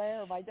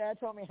swear. My dad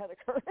taught me how to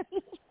curse.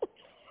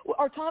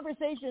 Our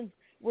conversations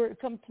were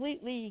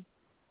completely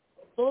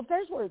full of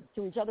curse words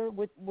to each other.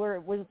 Where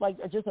it was like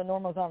just a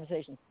normal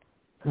conversation.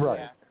 Right.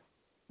 Yeah.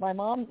 My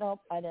mom,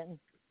 nope, I didn't.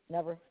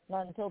 Never.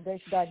 Not until the day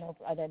she died. Nope,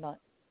 I did not.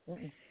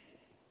 Mm-mm.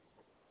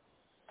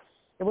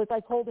 It was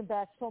like holding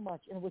back so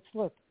much, and it would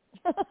slip.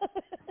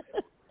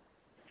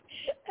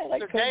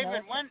 So,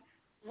 David,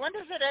 when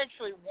does it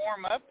actually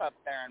warm up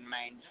there in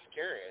Maine? Just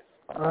curious.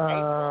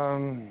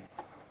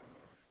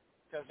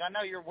 Because I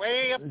know you're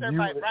way up there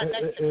right next to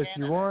Canada. If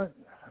you want,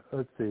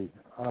 let's see,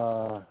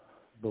 the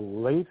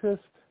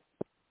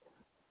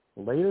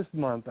latest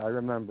month I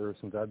remember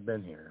since I've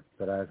been here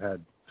that I've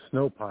had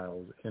snow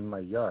piles in my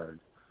yard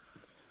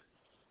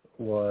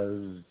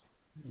was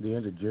the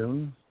end of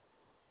June.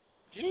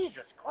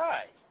 Jesus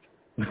Christ.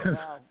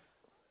 Wow.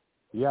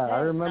 Yeah, I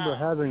remember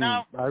having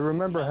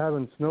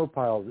snow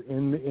piles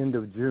in the end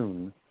of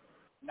June.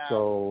 No.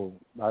 So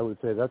I would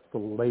say that's the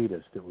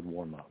latest it would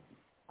warm up.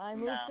 I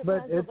moved to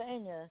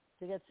Pennsylvania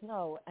to get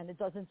snow, and it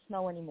doesn't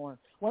snow anymore.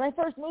 When I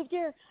first moved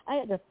here, I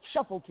had to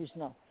shuffle through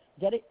snow.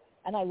 Get it?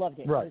 And I loved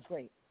it. Right. It was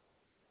great.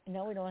 And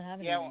now we don't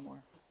have it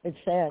anymore. It's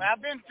sad. Well,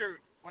 I've been through,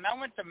 when I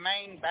went to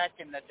Maine back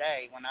in the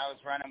day when I was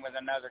running with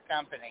another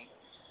company,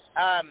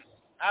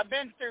 I've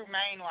been through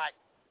Maine like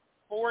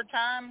 4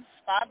 times,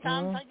 5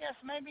 times, I guess,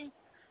 maybe.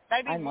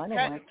 Maybe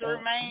cutting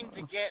through Maine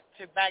to get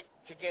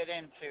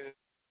into.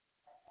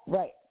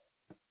 Right.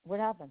 What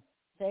happened?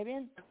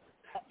 Sabian?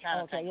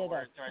 Trying to think of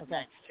words right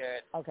next to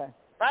it. Okay.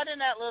 Right in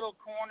that little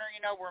corner,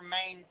 where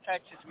Maine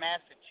touches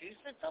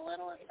Massachusetts a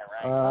little, is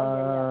that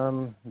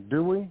right?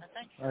 Do we? I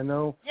think so. I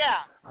know.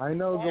 Yeah. I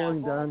know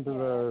going down to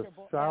the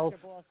south.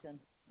 After Boston.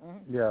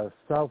 Mm-hmm. Yeah,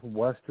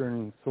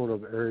 southwestern sort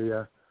of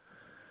area.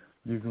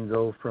 You can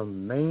go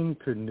from Maine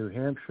to New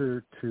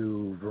Hampshire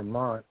to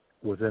Vermont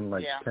within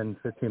 10,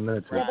 15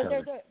 minutes of each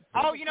other.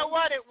 Oh, you know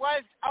what? It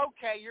was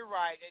okay. You're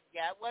right.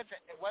 It wasn't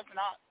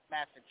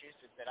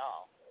Massachusetts at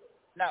all.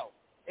 No,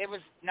 it was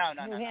no.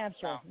 New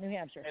Hampshire. New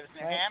Hampshire. It was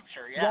New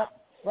Hampshire. Yeah.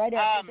 Yep. Right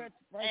after.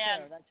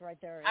 That's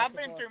right there. I've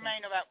been through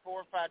Maine about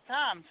 4 or 5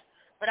 times,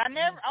 but I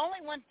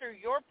only went through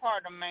your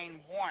part of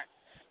Maine once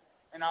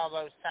in all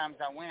those times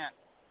I went.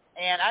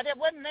 And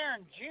wasn't there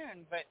in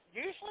June, but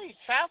usually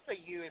south of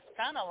you is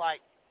kind of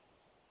like,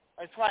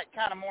 it's like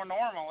kind of more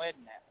normal, isn't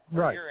it?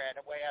 Right. You're at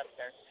way up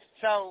there.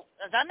 So,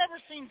 I never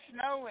seen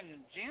snow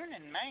in June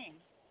in Maine.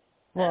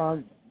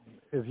 Well,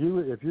 if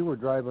you were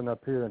driving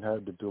up here and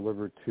had to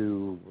deliver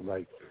to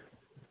like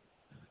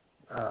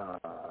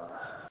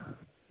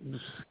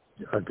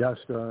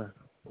Augusta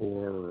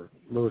or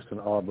Lewiston,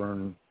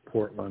 Auburn,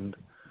 Portland,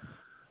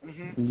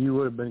 you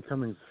would have been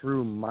coming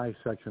through my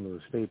section of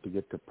the state to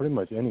get to pretty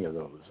much any of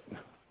those.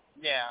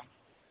 Yeah.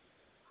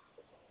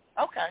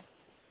 Okay.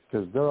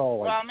 Because they're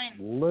all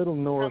little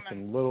north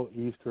and little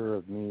easter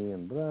of me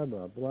and blah,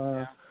 blah, blah.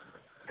 Yeah.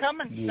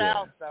 Coming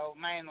south, though,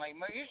 mainly.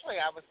 Usually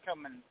I was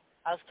coming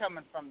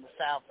from the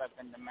south up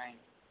into Maine.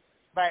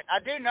 But I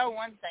do know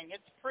one thing.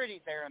 It's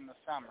pretty there in the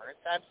summer.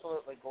 It's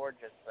absolutely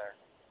gorgeous there.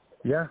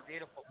 Yeah. It's a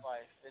beautiful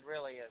place. It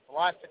really is.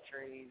 Lots of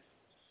trees.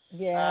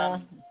 Yeah.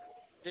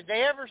 Did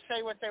they ever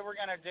say what they were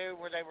going to do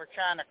where they were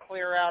trying to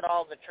clear out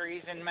all the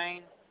trees in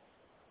Maine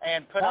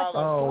and put all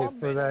those... Oh,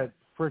 for that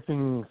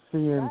freaking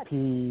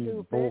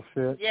CNP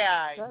bullshit.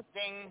 Yeah, that's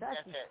it.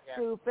 Yeah.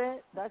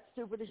 Stupid. That's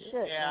stupid as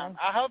shit. Yeah, man.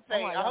 I hope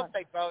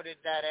they voted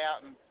that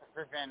out and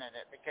prevented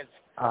it because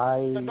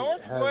the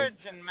North Woods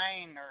in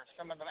Maine are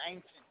some of the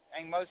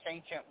most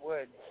ancient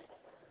woods.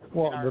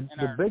 Well,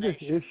 the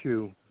biggest nation.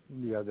 issue,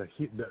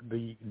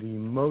 the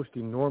most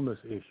enormous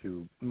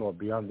issue, well,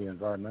 beyond the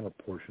environmental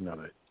portion of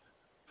it,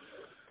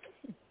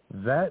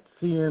 that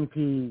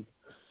CNP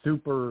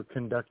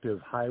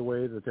superconductive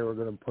highway that they were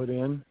going to put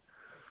in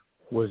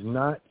was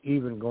not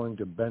even going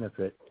to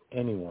benefit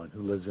anyone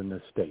who lives in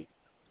this state.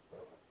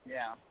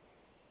 Yeah.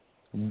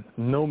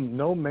 No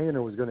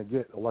Mainer was going to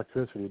get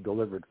electricity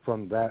delivered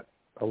from that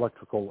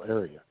electrical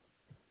area.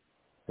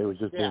 It was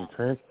just being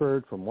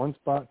transferred from one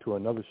spot to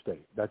another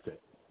state. That's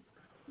it.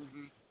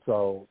 Mm-hmm.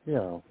 So,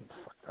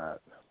 fuck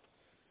that.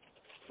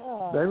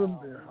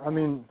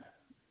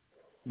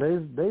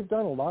 They've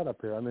done a lot up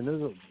here. I mean,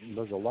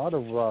 there's a lot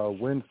of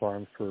wind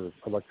farms for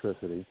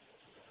electricity.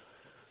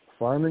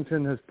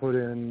 Farmington has put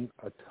in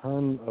a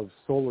ton of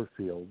solar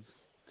fields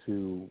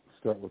to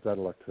start with that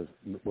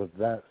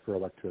for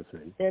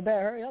electricity. They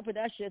better hurry up with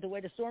that shit the way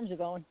the storms are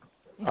going.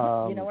 You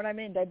know what I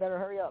mean? They better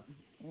hurry up.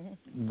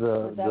 Mm-hmm.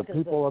 The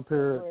people up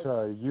here at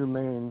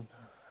UMaine,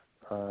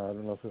 I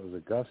don't know if it was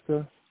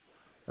Augusta,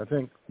 I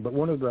think, but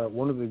one of the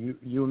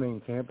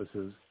UMaine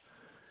campuses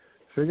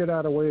figured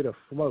out a way to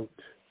float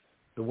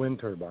the wind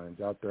turbines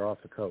out there off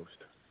the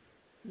coast.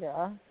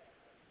 Yeah.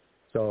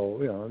 So,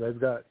 they've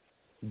got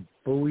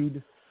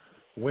buoyed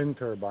wind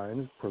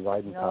turbines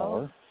providing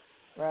power.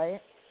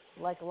 Right,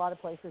 like a lot of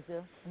places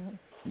do.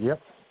 Mm-hmm.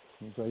 Yep.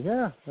 So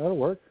yeah, that'll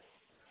work.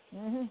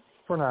 Mhm.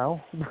 For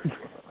now.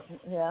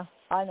 Yeah,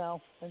 I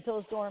know. Until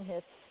the storm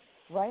hits,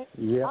 right?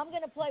 Yeah. I'm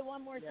gonna play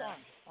one more song.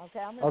 Okay,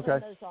 I'm gonna play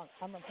another song.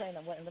 I'm gonna play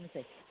another. Wait, let me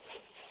see.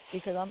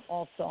 Because I'm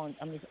all songs.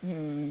 I'm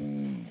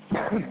looking.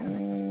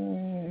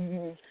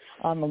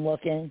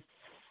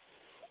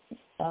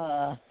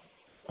 I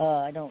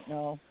don't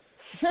know.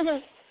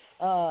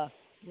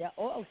 Yeah.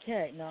 Oh,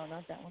 okay. No,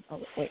 not that one. Oh,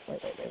 wait.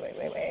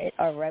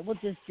 All right.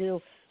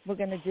 We're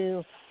going to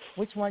do,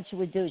 which one should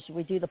we do? Should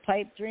we do the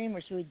pipe dream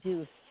or should we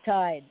do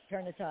Tide?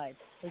 Turn the Tide.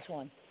 Which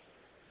one?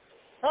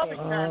 Probably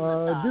Turn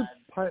the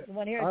Tide. You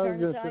want to hear Turn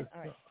the Tide?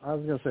 All right. I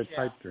was going to say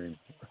Pipe Dream.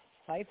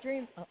 Pipe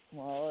dream? Oh,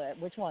 well,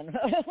 which one?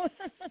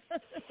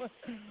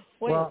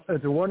 Well,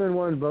 it's a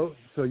 1-1 vote,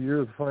 so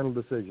you're the final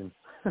decision.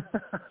 I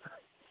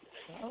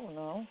don't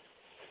know.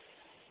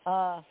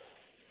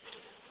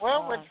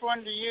 Well, which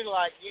one do you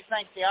like? Do you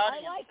think the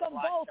audience I like them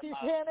would both. the You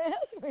most? can't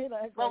ask me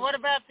that. Well, what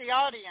about the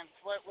audience?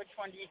 Which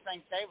one do you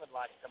think they would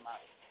like the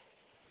most?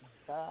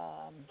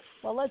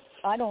 Well,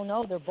 I don't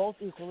know. They're both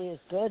equally as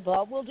good,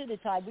 but we'll do the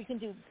Tide. We can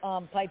do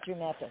Pipe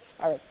Dream after.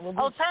 All right.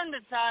 Turn the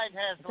Tide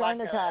has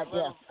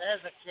there's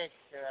a kick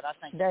to it. I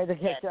think there's a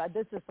kick to it.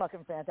 This is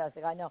fucking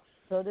fantastic. I know.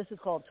 So this is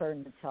called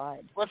Turn the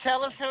Tide. Well,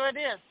 tell us who it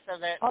is so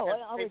that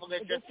people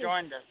that just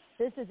joined us.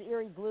 This is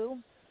Eerie Glue,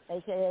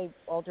 a.k.a.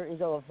 Alter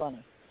Ego of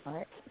Bunny. All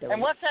right.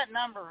 And what's that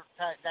number,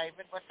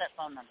 David? What's that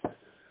phone number?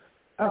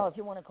 Oh, if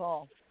you want to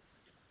call.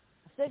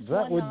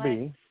 That would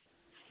be.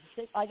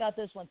 I got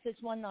this one,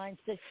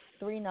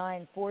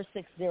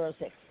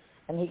 619-639-4606.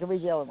 And he can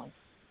read the other one.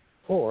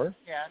 Or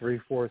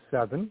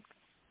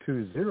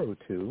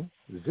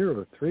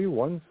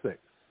 347-202-0316.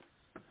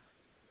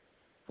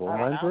 Phone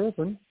lines are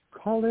open.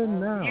 Call in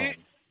now.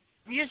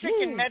 Music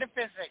and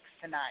metaphysics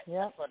tonight.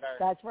 Yep,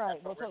 that's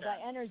right. We'll talk about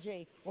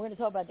energy. We're going to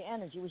talk about the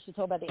energy. We should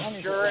talk about the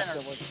energy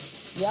afterwards.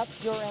 Yep,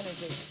 pure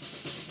energy.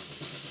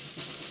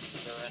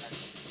 Pure energy.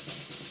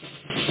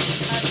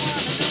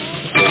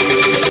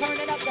 Turn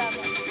it up that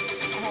way.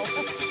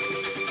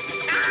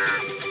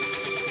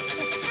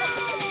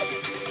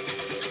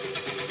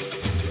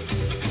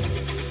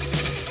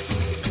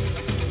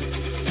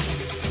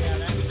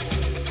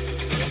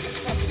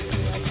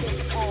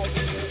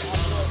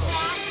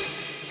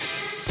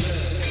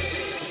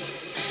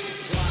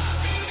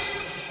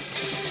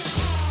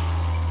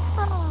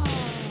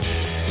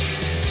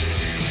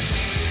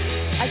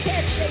 I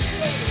can't stay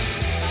still.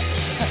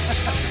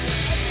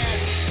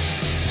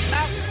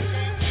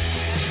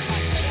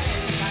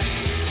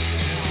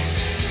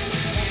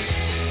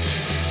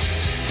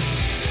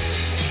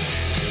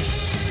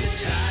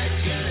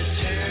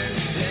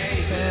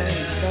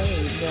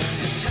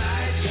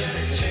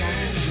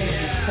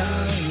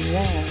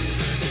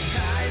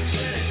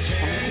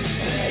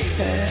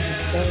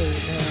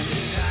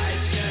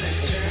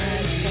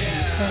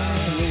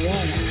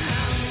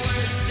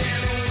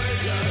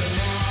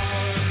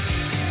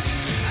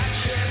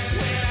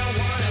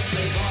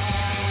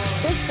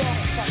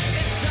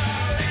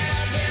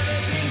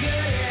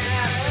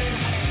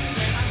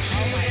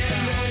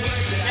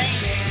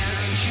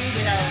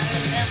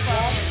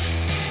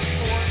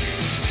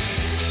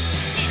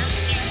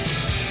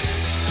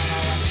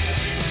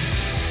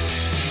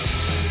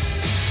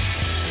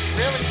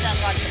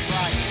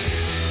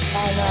 I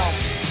know.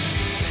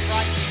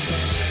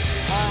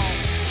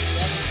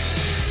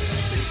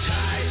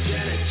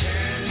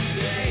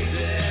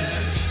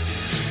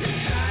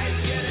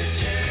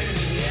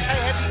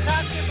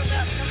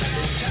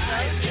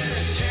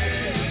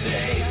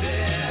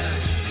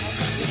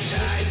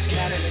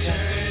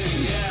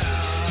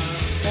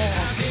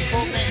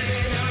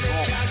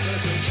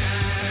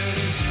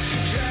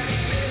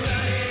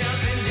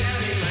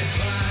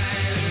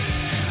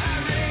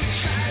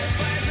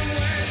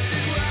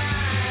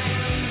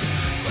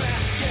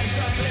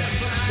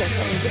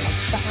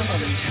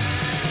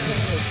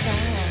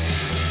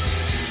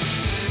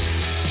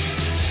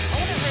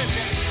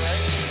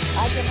 I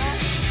cannot.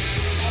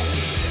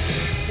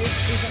 This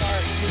is an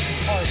art. This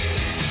is art.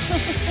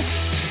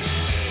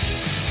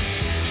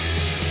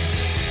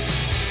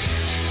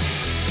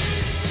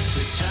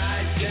 The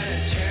tide's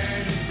gonna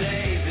turn,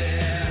 baby.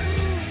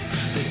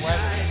 The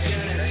tide's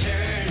gonna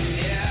turn,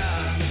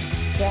 yeah.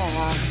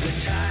 The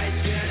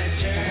tide's gonna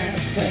turn,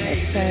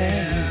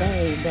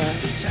 baby. The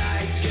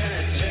tide's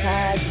gonna turn,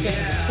 yeah.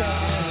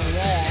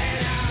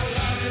 And our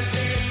love has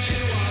been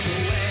too on the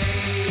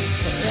way.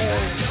 I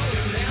don't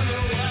remember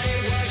what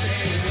it was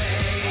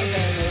anyway.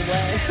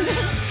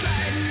 I'm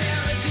sliding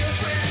down a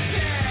different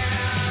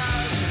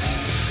path.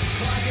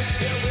 Pockets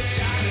filled with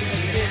diamonds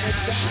and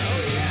cash. Oh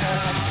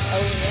yeah.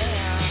 Oh, yeah.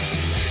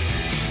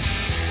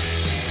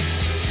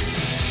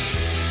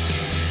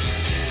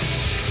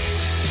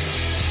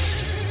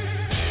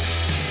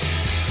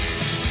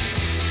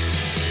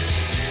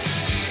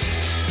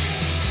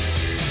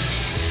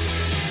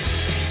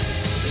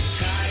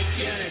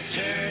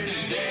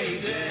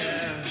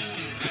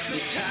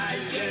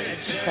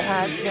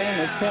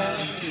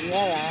 turn,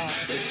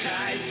 yeah. The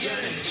tide's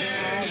gonna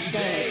turn,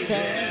 baby.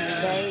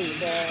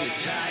 The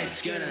tide's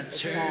gonna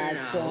turn, I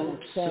hope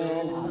so.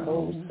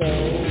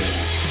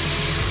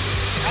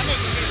 I need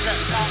to get that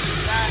song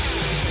back to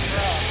the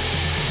road.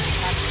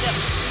 I kept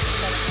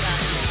it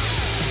back.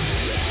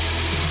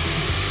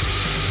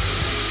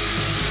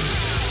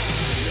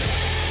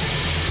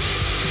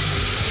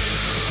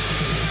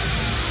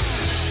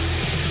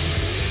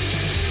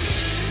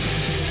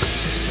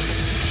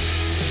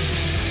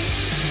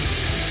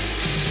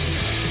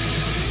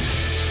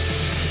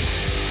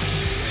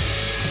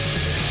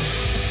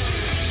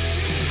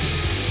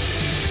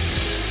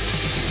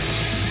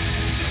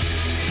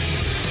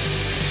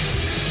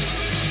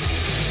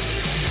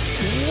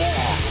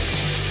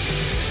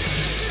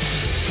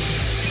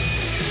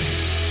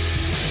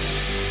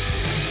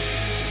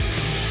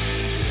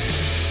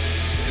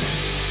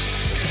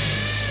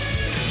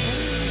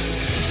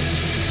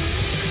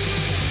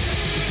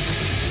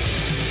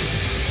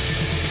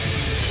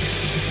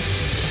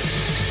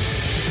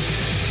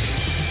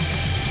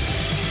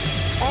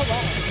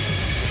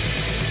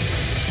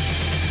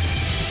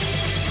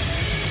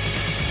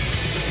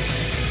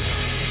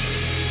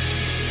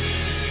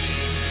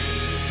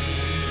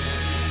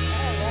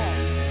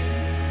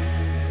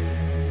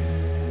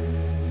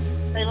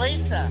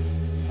 Lisa.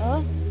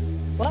 Huh?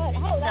 What?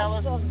 Oh, that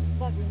was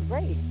fucking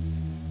great.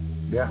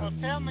 Yeah. Well,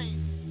 tell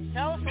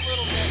us a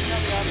little bit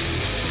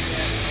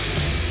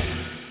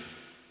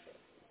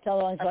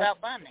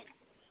about Bunny.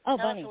 Oh,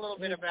 tell Bunny. us a little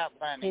bit about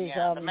Bunny. He's,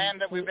 the man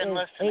that we've been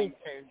listening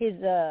to.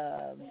 He's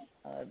a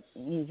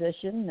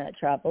musician that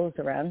travels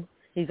around.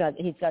 He's got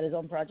his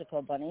own project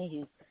called Bunny.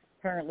 He's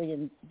currently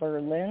in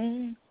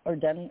Berlin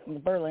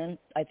Berlin,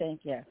 I think.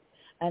 Yeah.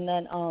 And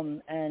then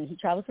and he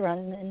travels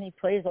around and he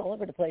plays all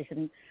over the place,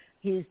 and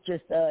he's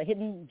just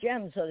hidden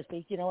gems, so to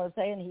speak. You know what I'm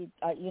saying?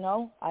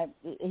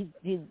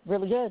 He's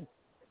really good.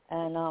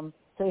 And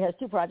so he has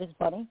two projects,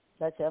 Bunny,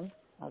 that's him,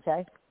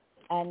 okay?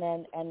 And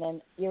then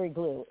Eerie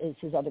Glue is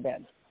his other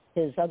band,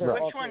 his other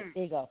alter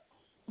ego.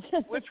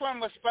 Which one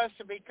was supposed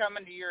to be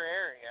coming to your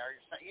area?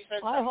 You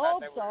said I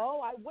hope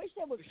so. I wish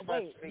they would.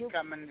 Wait,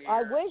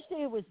 I wish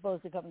they was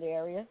supposed to come to the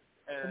area.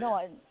 No,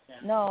 I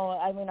don't know.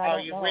 I wish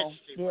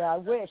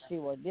he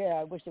would. Yeah,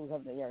 I wish he would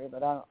come to the area,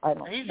 but I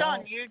don't. He's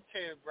on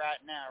YouTube right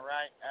now,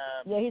 right?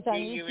 Yeah, he's on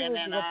YouTube. You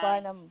can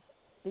find him.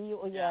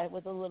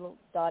 With the little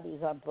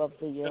dotties on above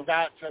the. The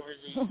dots over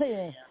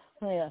the.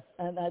 Yeah,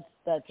 and that's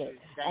it.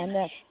 And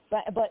then,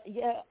 but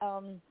yeah,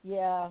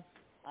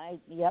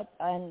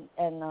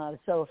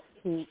 so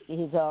he's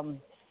the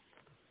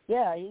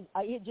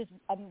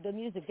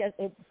music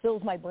it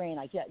fills my brain.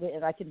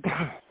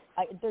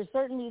 There's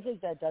certain music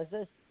that does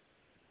this.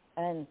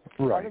 And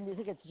other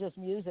music, it's just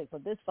music,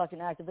 but this fucking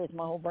activates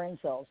my whole brain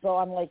cells. So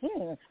I'm like,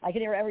 I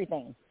can hear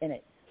everything in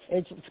it.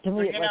 It's to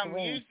me, it's like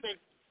music.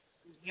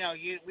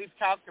 We've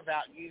talked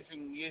about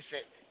using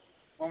music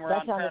when we're that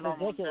on sounded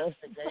paranormal ridiculous.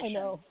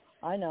 investigation.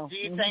 I know. Do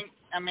you think?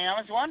 I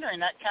was wondering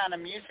that kind of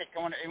music.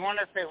 I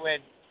wonder if it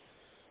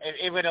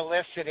would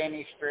elicit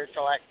any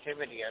spiritual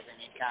activity of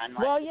any kind.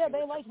 Well, yeah,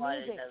 they like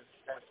music.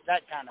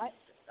 That kind of music.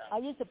 I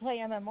used to play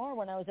MMR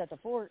when I was at the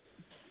fort.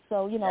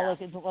 So,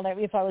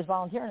 if I was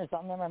volunteering or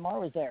something, MMR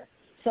was there.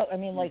 So, I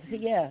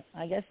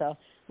guess so.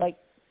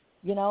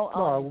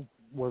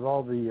 with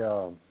all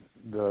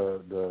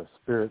the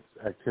spirits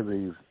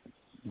activities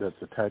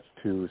that's attached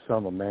to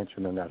Selma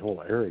Mansion and that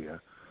whole area,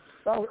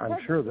 I'm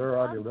sure they're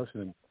already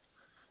listening.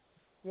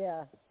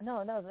 Yeah.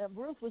 No,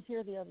 Ruth was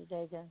here the other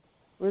day again.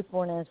 Ruth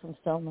Bornaz from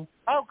Selma.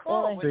 Oh,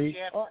 cool. I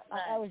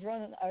was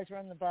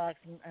running the box,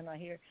 and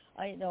I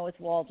know it's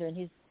Walter, and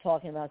he's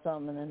talking about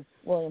something, and then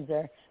William's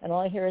there, and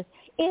all I hear is,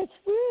 "It's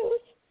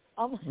Ruth."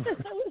 That was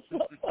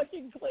so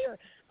fucking clear.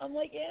 I'm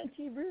like,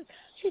 Auntie Ruth.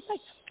 She's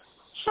like,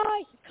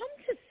 "Hi, come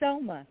to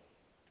Selma."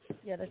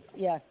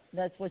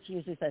 That's what she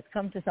usually says.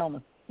 Come to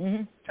Selma.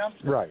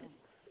 Mm-hmm. Right.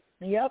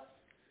 Yep.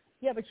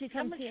 Yeah, but she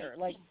comes here.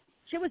 Like,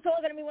 she was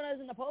talking to me when I was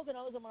in the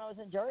Poconos and when I was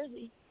in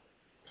Jersey.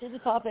 She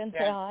would pop in, say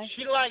hi.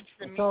 She likes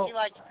she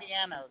likes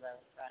piano, though.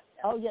 Right?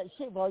 Oh, yeah.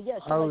 She likes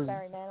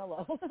Barry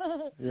Manilow.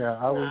 Yeah,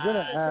 I was going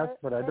to ask,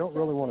 but I don't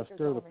really want to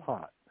stir the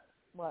pot.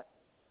 What?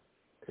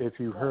 If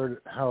you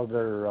heard how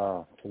their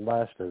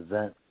last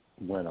event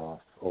went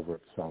off over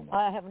at Selma.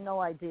 I have no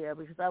idea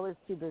because I was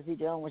too busy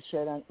dealing with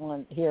shit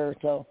on here.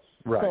 So,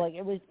 right. So like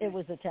it was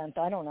the 10th.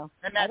 I don't know.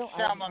 And that's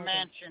Selma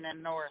Mansion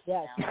in North.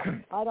 Yes.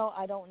 I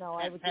don't know.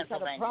 I just had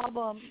a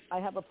problem. I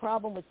have a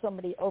problem with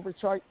somebody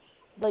overcharged.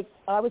 Like,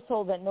 I was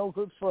told that no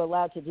groups were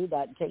allowed to do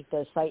that and take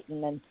the site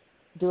and then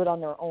do it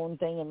on their own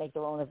thing and make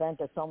their own event,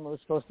 that someone was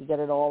supposed to get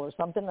it all or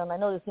something. And I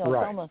noticed,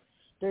 Selma,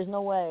 there's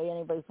no way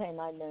anybody's paying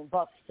 $9 million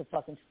to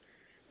fucking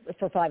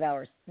for 5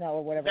 hours,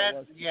 or whatever it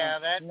was. Yeah,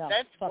 that's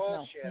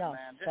bullshit, no,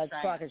 man. That's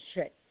fucking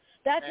shit.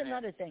 That's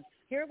another thing.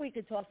 Here we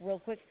could talk real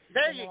quick.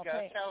 There you go.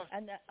 Tell us.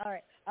 All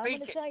right, I'm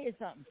going to tell you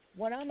something.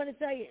 What I'm going to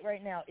tell you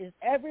right now is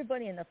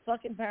everybody in the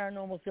fucking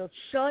paranormal field,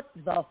 shut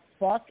the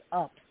fuck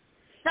up.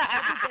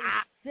 Everybody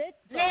sit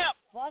the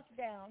fuck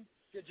down.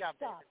 Good job,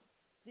 Stop.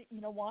 David.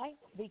 You know why?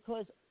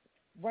 Because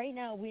right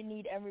now we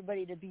need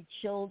everybody to be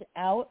chilled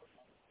out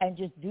and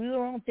just do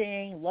their own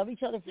thing, love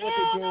each other for what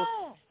they do.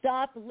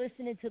 Stop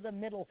listening to the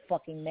middle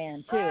fucking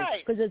man, too.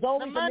 Because there's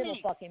always a middle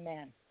fucking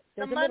man.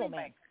 There's a middle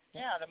man.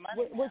 Yeah, the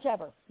money man.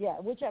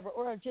 Whichever.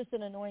 Or just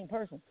an annoying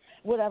person.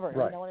 Whatever.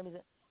 Right. You know what I mean?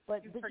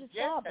 But You just forget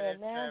stop that it,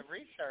 it's man.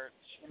 research.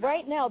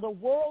 Right now, the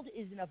world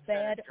is in a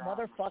bad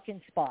drama.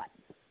 motherfucking spot.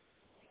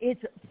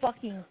 It's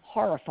fucking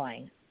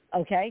horrifying,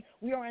 okay?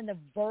 We are on the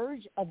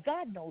verge of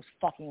God knows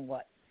fucking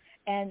what.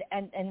 And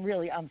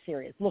really, I'm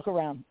serious. Look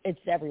around. It's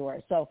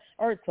everywhere. So,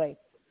 earthquake,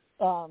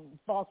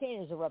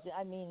 volcanoes erupting.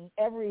 I mean,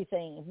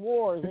 everything.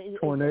 Wars.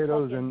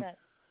 Tornadoes and...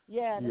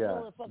 Yeah, in the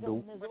middle of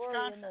fucking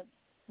Missouri and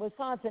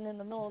Wisconsin in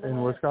the middle of the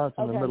in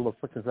Wisconsin, in the middle of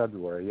fucking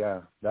February,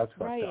 that's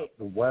fucked up.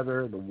 The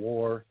weather, the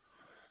war,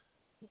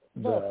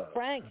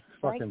 Frank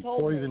fucking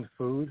told poisoned me,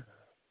 food.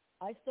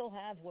 I still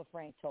have what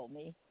Frank told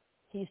me.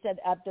 He said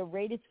at the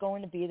rate it's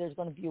going to be, there's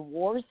going to be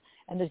wars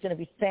and there's going to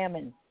be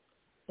famine.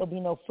 There'll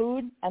be no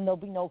food and there'll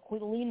be no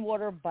clean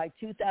water by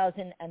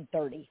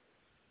 2030.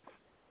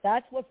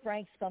 That's what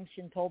Frank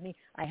Stumption told me.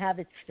 I have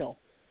it still.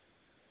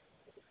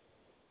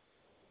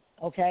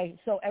 Okay,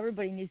 so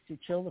everybody needs to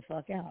chill the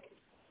fuck out.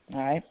 All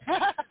right?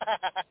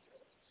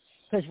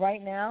 Because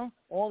right now,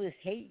 all this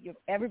hate,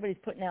 everybody's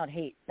putting out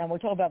hate. Now, we're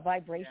talking about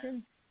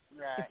vibrations.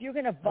 Yeah. Right. If you're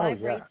going to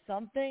vibrate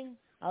something,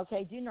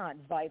 okay, do not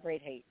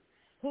vibrate hate.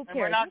 Who cares? And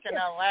we're not going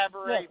to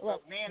elaborate,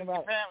 look, but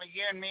apparently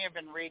you and me have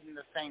been reading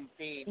the same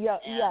feed. Yeah,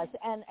 yes,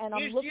 and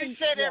I'm looking. You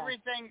said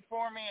everything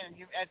for me, and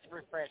that's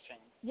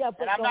refreshing. Yeah,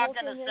 but and I'm not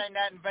going to say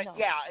nothing, but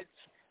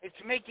it's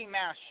Mickey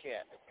Mouse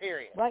shit,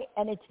 period. Right,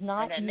 and it's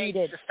not and it needed.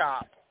 Needs to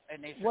stop. It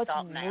needs to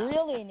stop now. What's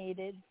really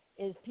needed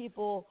is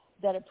people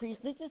that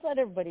appreciate. Just let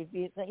everybody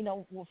be. You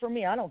know, for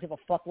me, I don't give a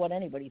fuck what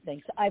anybody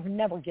thinks. I've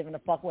never given a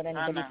fuck what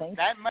anybody thinks.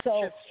 That much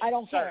so is I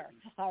don't certain.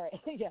 care. All right,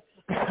 yeah,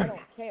 I don't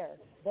care.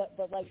 But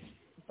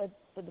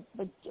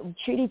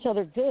treat each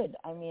other good.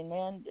 I mean,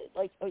 man,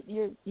 like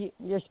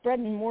you're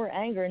spreading more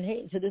anger and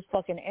hate into this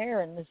fucking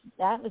air and this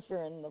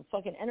atmosphere and the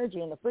fucking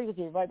energy and the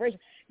frequency and vibration.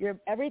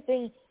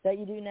 Everything that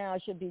you do now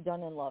should be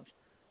done in love,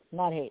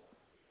 not hate.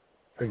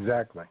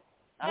 Exactly.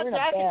 I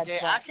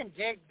can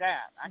dig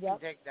that. I can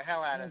dig the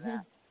hell out of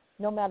that.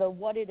 No matter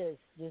what it is,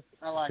 just.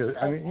 I like that.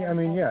 I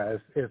mean,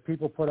 if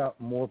people put out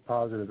more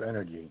positive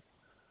energy,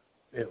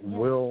 it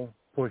will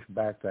push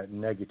back that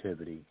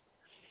negativity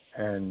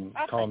and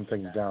calm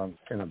things down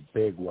in a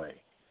big way.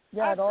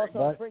 Yeah, it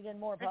also brings in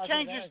more positive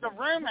energy. It changes the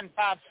room in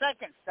 5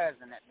 seconds,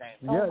 doesn't it, Dave?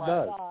 Yeah, it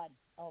does.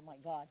 Oh my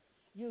God.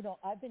 You don't.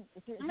 I've been.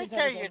 Let me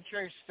tell you a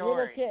true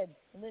story.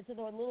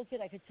 Little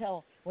kid, I could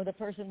tell when the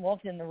person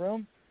walked in the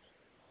room.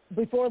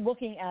 Before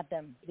looking at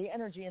them, the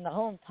energy in the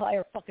whole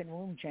entire fucking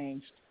room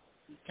changed.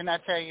 Can I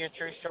tell you a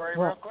true story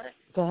real quick?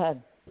 Go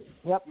ahead.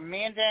 Yep.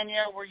 Me and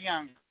Danielle were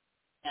young,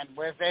 and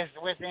with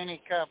any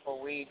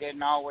couple, we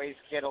didn't always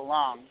get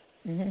along.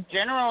 Mm-hmm.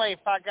 Generally,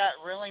 if I got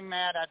really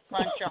mad, I'd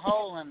punch a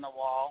hole in the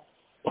wall.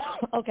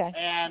 Okay.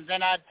 And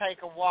then I'd take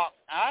a walk.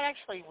 I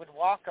actually would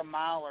walk a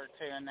mile or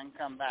two and then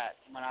come back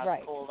when I was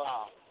cooled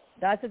off.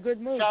 That's a good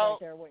move right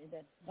there, what you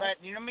did. But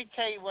let me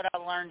tell you what I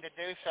learned to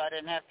do so I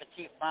didn't have to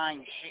keep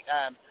buying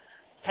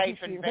tape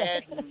in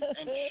bed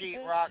and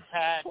sheetrock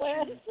patch.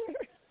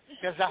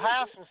 Because the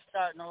house was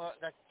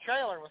the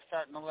trailer was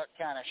starting to look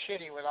kind of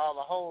shitty with all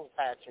the hole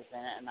patches in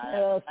it, and I had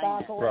to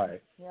paint it.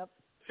 Right. Yep.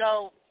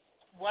 So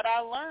what I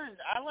learned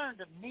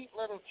a neat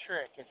little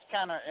trick. It's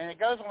and it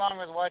goes along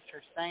with what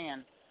you're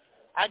saying.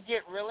 I'd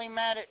get really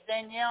mad at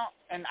Danielle,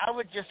 and I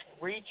would just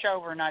reach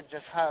over and I'd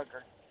just hug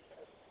her.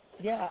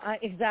 Yeah,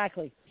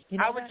 exactly. You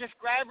know I would just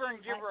grab her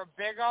and give her a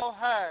big old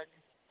hug,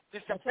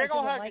 just a big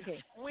old hug,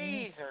 and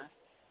squeeze her.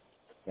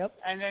 Yep.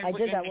 And then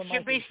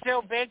she'd be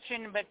still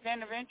bitching, but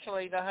then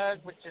eventually the hug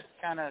would just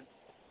kind of.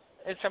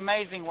 It's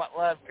amazing what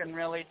love can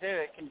really do.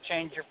 It can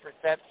change your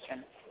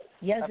perception.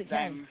 Yes, of it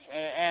things. can.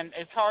 And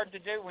it's hard to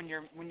do when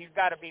you've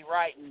got to be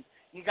right and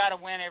you got to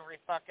win every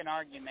fucking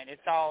argument.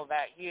 It's all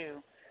about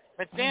you.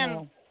 But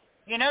then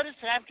you notice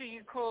after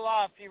you cool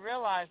off, you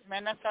realize,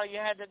 man, that's all you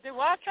had to do.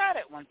 Well, I tried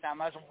it one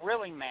time. I was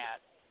really mad,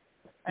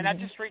 and I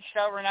just reached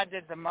over and I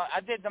did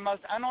the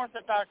most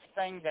unorthodox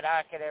thing that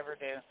I could ever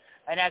do,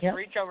 and that's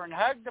reach over and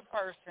hug the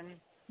person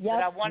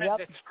that I wanted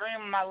to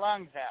scream my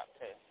lungs out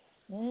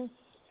to. Mm-hmm.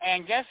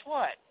 And guess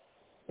what?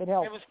 It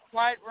helped. It was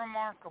quite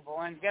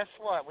remarkable. And guess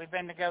what? We've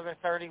been together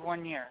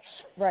 31 years.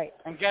 Right.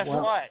 And guess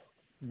what?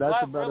 That's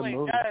love a better really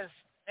movie.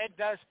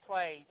 does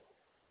play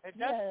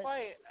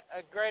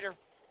a greater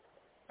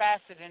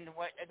facet into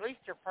at least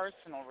your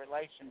personal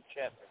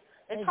relationship.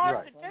 It's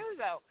hard to do,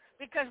 though,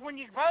 because when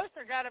you both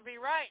are got to be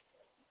right,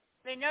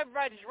 then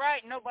everybody's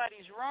right,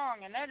 nobody's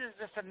wrong, and that is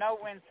just a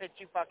no-win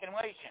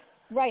situation.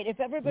 Right. If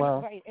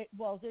everybody's right,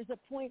 there's a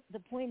point. The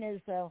point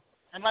is, though,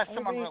 unless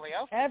someone really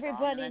else is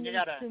wrong, then you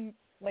gotta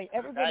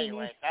everybody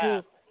needs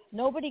to.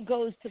 Nobody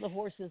goes to the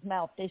horse's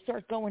mouth. They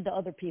start going to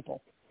other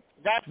people.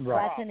 That's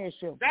an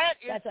issue.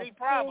 That's the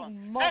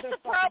problem. That's the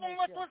problem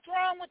with what's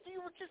wrong with you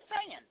were just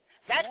saying.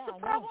 That's the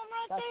problem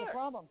right there. That's the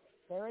problem.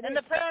 And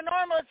the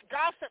paranormal, it's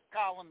gossip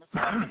column, the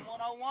fucking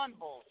 101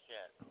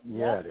 bullshit.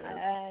 Yeah, it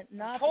is.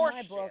 Not Horse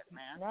my book, shit,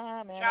 man.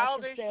 Nah, man.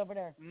 Childish stay over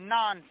there.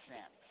 Nonsense.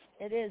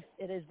 It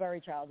is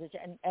very childish,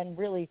 and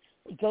really,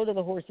 go to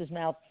the horse's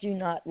mouth. Do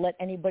not let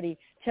anybody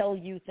tell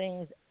you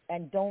things,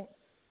 and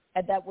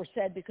that were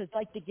said, because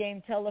like the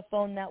game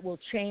telephone, that will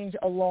change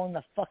along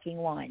the fucking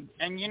line.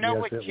 And you know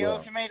what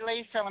kills me,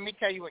 Lisa? Let me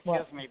tell you what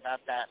kills me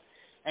about that.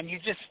 And you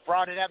just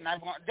brought it up,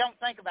 and don't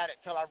think about it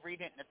till I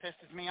read it, and it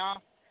pisses me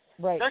off.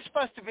 Right. They're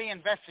supposed to be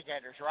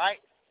investigators, right?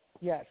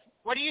 Yes.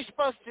 What are you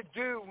supposed to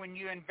do when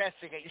you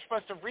investigate? You're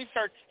supposed to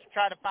research to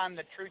try to find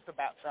the truth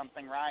about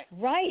something, right?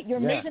 Right. You're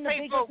missing the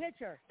bigger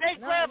picture. They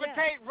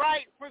gravitate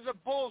right for the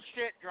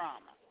bullshit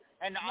drama.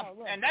 And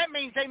and that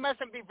means they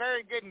mustn't be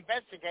very good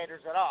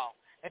investigators at all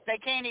if they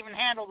can't even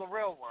handle the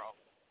real world.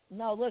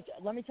 No, look,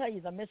 let me tell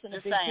you, they're missing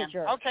the big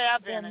picture. Okay,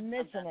 I've been They're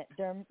missing it.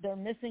 They're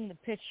missing the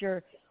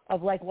picture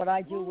of like what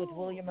I do with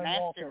William and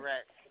Walter.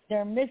 Rex.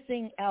 They're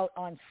missing out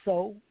on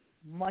so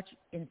much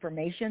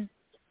information.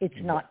 It's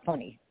not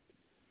funny.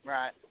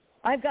 Right.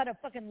 I've got a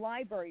fucking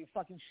library of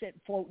fucking shit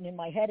floating in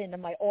my head and in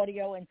my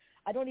audio, and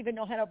I don't even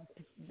know how to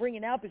bring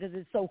it out because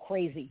it's so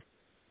crazy.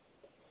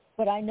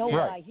 But I know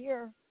what I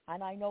hear,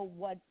 and I know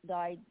what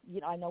I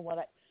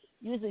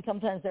usually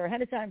sometimes they're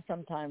ahead of time,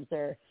 sometimes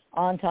they're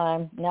on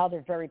time. Now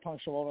they're very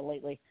punctual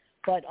lately.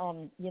 But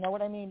you know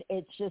what I mean?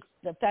 It's just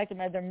the fact of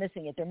the matter, they're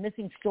missing it. They're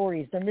missing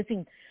stories. They're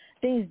missing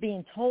things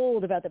being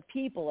told about the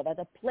people, about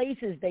the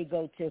places they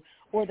go to,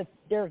 or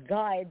their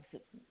guides,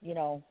 you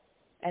know,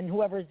 and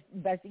whoever's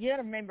best. You got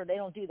to remember, they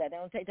don't do that. They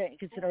don't take that into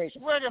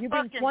consideration. You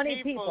bring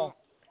 20 people.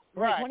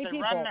 Right, 20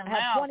 people run their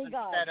have 20 mouths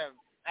guides. Instead of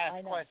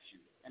ask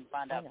questions and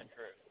find out the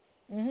truth.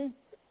 Mm-hmm.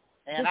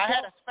 And I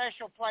had a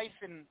special place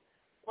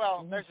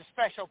there's a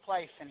special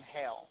place in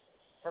hell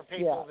for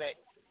people that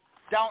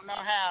don't know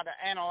how to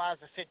analyze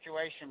a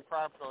situation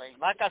properly.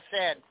 Like I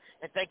said,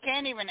 if they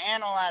can't even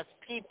analyze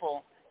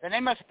people, then they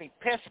must be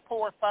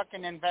piss-poor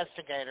fucking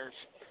investigators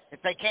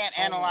if they can't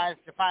analyze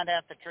to find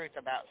out the truth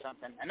about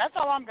something. And that's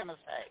all I'm going to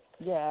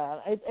say. Yeah,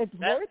 it's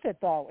worth it,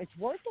 though. It's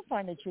worth to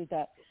find the truth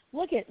out.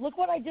 Look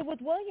what I did with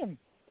William.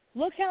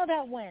 Look how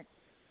that went.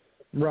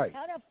 Right.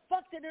 How the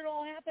fuck did it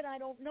all happen? I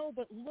don't know,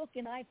 but look,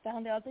 and I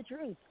found out the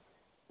truth.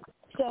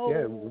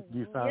 So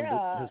you found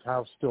that his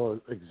house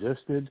still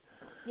existed.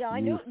 Yeah, I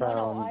knew.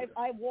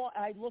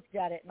 I looked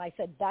at it and I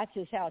said, "That's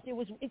his house."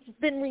 It's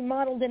been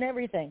remodeled and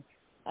everything.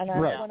 And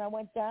when I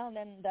went down,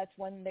 then that's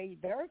when they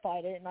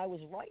verified it, and I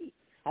was right.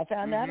 I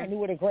found out. I knew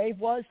what a grave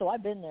was, so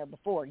I've been there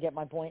before. Get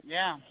my point?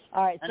 Yeah.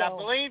 All right. And I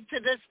believe to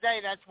this day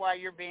that's why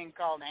you're being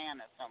called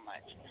Hannah so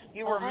much.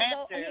 You were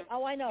meant to.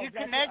 I know. You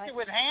connected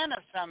with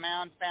Hannah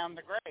somehow and found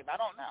the grave. I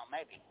don't know.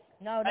 Maybe.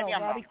 No.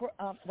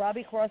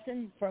 Robbie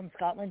Crossan from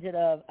Scotland did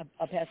a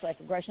past life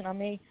regression on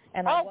me,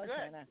 and I was good.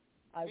 Hannah.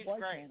 He's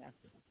great. Hannah.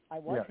 I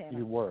was Hannah.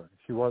 You were.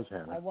 She was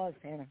Hannah. I was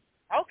Hannah.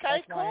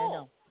 Okay,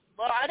 cool.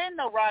 Well, I didn't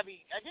know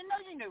Robbie. I didn't know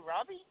you knew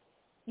Robbie.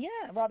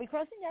 Yeah, Robbie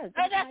Crossan. Yeah.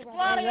 Oh, that's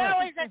bloody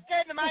hell. He's a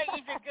good mate.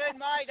 He's a good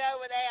mate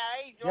over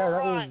there. He's all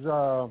right. That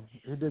was.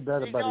 He did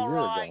that about a year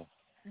ago.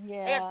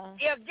 Yeah.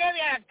 He'll give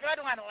you a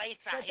good one,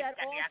 Lisa.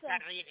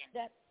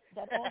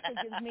 But that also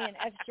gives me an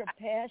extra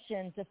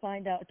passion to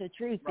find out the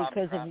truth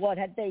because of what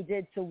they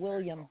did to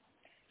William.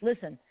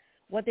 Listen,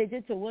 what they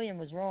did to William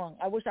was wrong.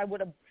 I wish I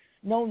would have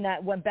known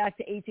that, went back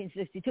to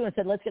 1862 and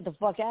said, let's get the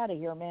fuck out of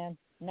here, man,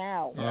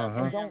 now.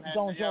 And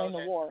don't join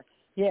the war.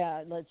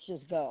 Yeah, let's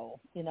just go,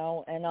 you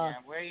know. And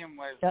William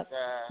was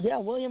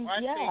William,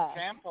 one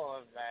example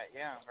of that.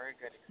 Yeah, very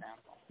good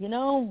example. You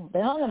know,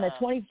 they hung him at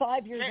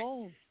 25 years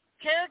old.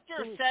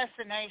 Character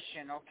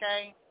assassination,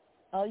 okay?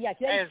 Oh yeah,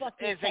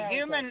 is a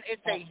human.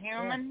 It's a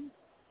human.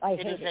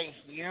 It is a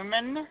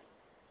human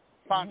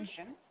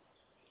function.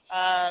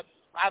 I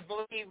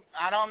believe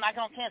I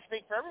can't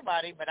speak for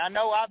everybody, but I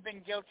know I've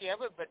been guilty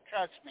of it. But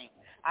trust me,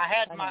 I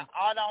had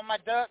all my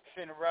ducks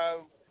in a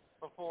row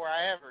before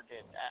I ever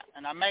did that,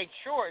 and I made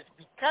sure it's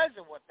because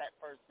of what that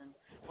person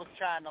was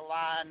trying to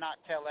lie and not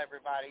tell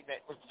everybody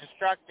that was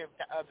destructive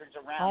to others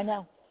around. I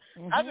know.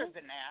 Other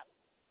than that,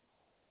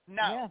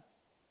 no. Yeah.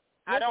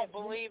 I don't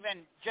believe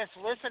in just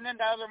listening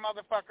to other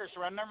motherfuckers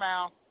run their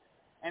mouth,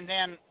 and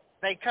then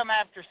they come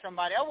after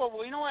somebody. Oh,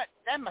 well, you know what?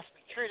 That must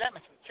be true. That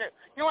must be true.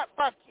 You know what?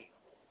 Fuck you.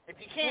 If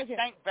you can't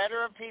think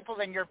better of people,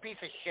 then you're a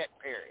piece of shit,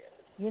 period.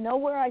 You know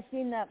where I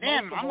seen that?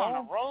 Damn, I'm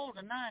on a roll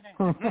tonight.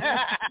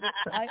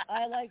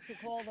 I like to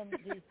call them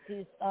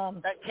these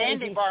that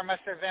candy bar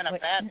must have been a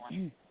bad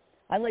one.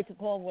 I like to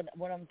call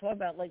what I'm talking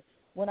about, like,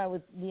 when I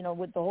was,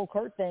 with the whole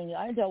Kurt thing,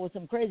 I dealt with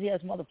some crazy-ass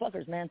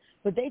motherfuckers, man.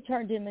 But they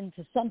turned him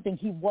into something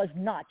he was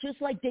not,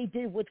 just like they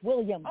did with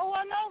William. Oh,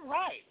 I know,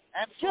 right.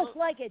 Absolutely. Just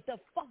like it. The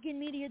fucking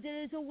media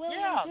did it to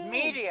William, too.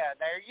 Media.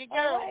 There you go.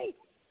 All right.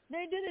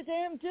 They did it to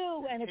him,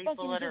 too. And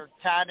people that are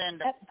tied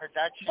into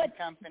production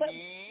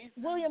companies.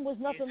 But William was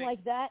nothing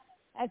like that.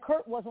 And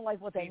Kurt wasn't like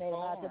what they made him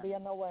out to be,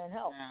 and nowhere in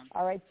hell. Yeah.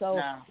 All right, so...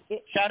 No.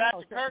 Shout out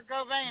to Kurt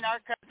Cobain, our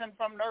cousin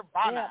from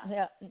Nirvana.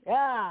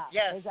 Yeah,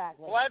 yes,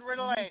 exactly.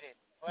 Blood-related.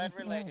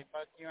 Blood-related,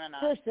 both you and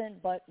I. Distant,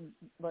 but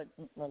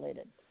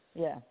related.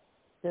 Yeah.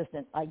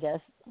 distant, I guess.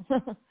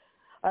 All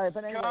right,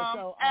 but anyway,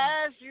 so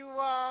as you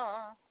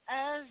are,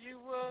 as you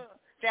were.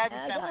 As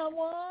I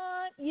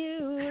want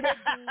you to be.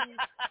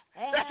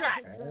 That's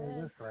right.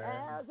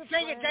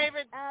 Sing it,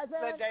 David. As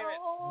an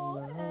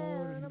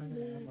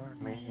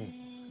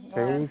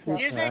Music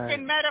Music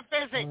and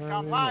metaphysics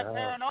on Live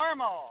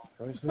Paranormal.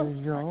 We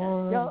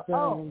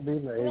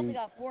only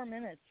got 4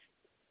 minutes.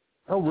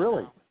 Oh,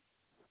 really?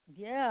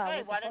 Yeah.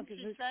 Hey, why didn't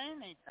she say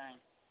anything?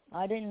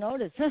 I didn't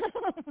notice. She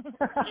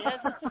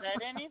hasn't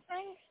said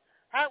anything?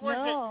 How was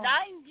it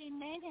 90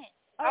 minutes?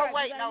 All right,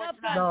 wait, no, it's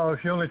not. No,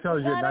 she only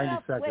tells you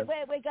 90 seconds.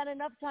 Wait, got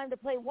enough time to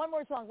play one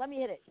more song. Let me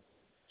hit it.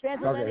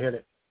 Okay, hit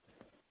it.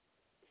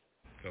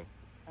 Go.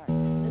 All right,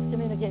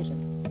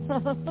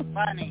 miscommunication.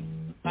 Funny.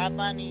 By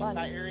Bunny,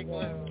 by Eric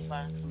Blue,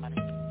 by somebody.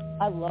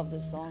 I love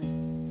this song.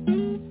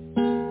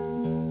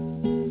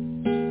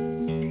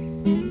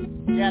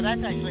 Yeah,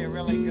 that's actually a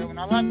really good one.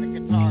 I love the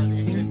guitar,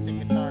 the acoustic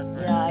guitar.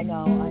 Yeah, I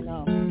know.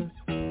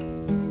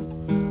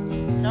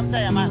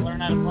 Someday I might learn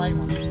how to play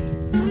one.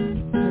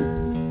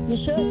 You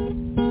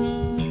should.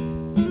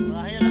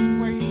 Well, here, that's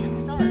where you can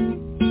start.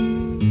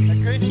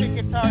 Acoustic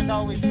guitar is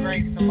always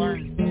great to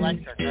learn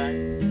electric,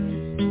 right?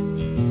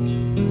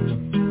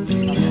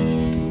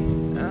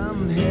 Okay.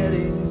 I'm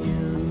heading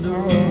in the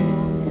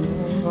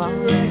wrong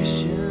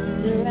direction.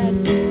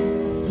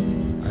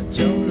 I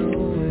don't know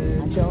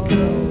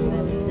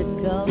where to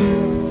go.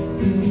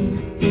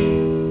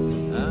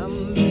 I'm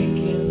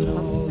making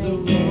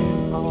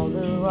all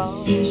the wrong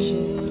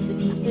decisions.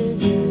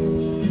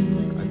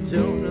 I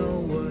don't know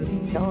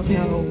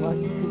what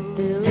to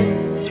do.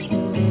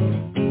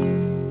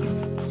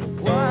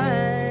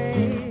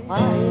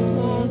 Why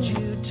won't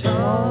you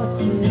talk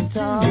to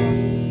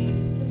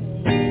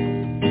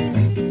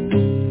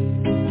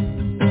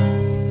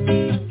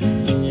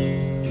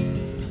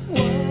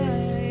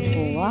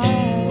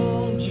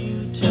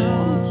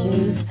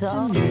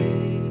me?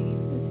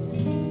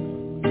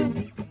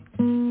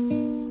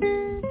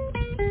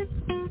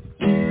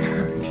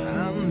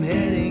 I'm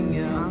heading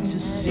out to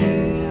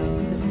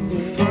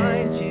sea,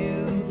 find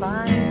you,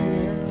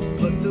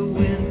 but the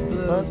wind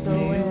blows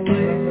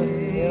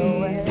me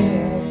away.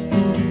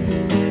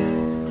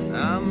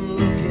 I'm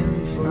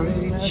looking for a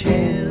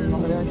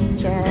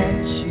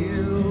chance to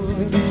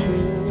reach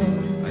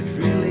you. I'd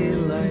really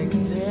like to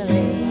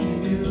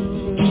see you.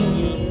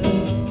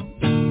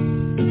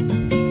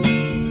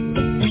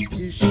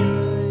 You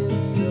shine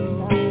so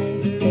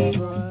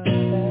bright.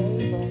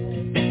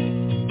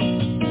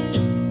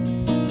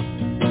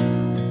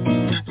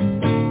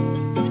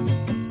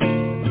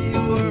 You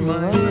were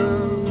my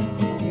love,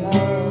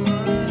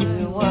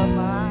 you were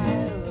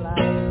my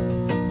life.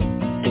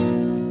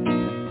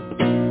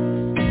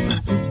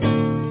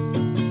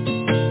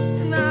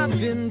 And I've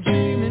been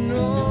dreaming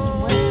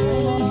all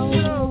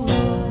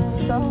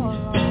so long.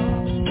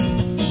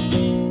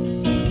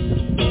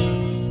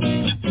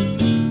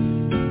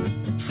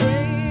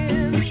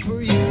 Praying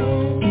for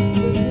you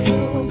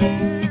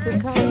to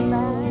come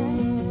back.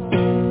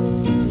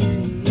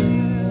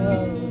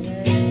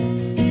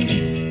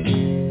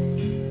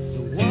 So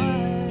why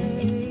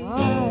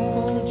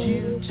won't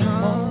you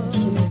talk to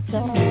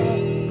me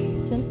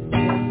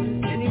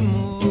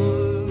anymore?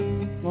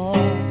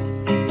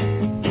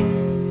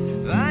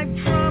 I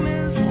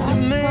promise to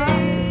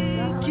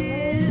make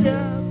it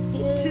up to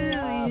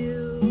you.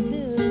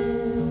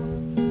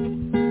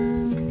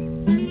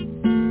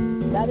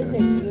 That is a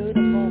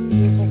beautiful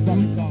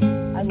fucking song.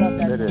 I love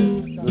that It song. is.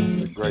 This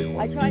is a great I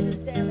one. tried to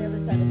stay on the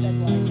other side of the bed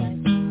while I sang.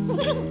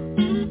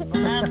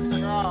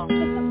 After all, I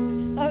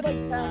was like,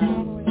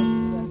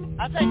 paranormal.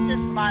 I think this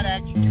might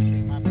actually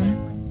be my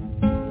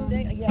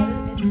favorite.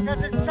 Yeah, Because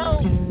it's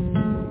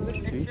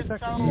just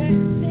so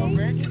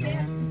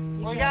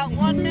original. We got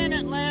 1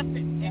 minute left.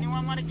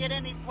 Anyone want to get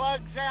any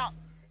plugs out?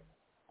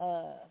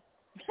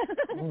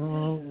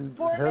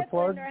 Fort hair Mifflin,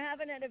 plug? they're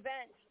having an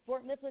event.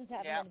 Fort Mifflin's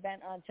having Yep. an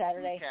event on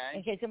Saturday. Okay.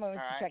 In case someone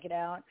wants All to right. check it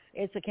out,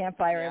 it's a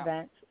campfire Yeah.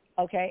 event.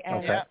 Okay, and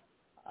Okay.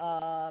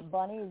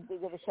 Bunny, we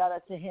give a shout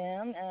out to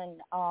him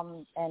and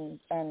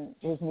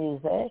his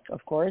music,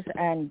 of course,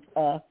 and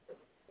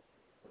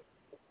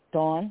Dawn.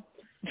 Dawn.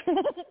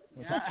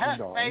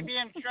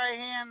 Fabian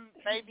Trahan,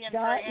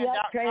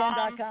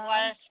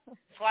 Trahan.com.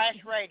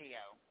 // radio.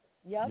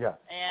 Yep. Yeah.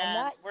 And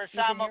that we're you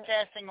can hear-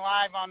 simulcasting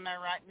live on there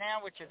right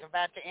now, which is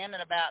about to end in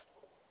about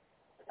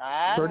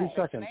 30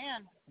 seconds.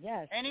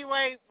 Yes.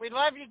 Anyway, we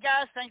love you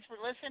guys. Thanks for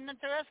listening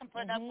to us and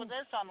putting up with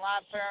us on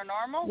Live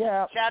Paranormal.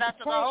 Yeah. Shout out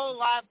to the whole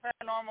Live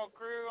Paranormal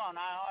crew on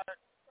iHeart.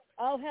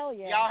 Oh, hell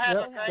yeah. Y'all have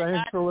Yep. a great Thanks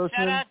night. for listening.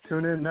 Shout out to,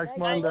 Tune in next Thanks for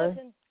Monday.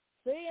 listening.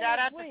 See you shout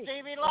next out to week.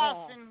 Stevie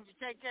Lawson.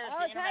 Take care. See you in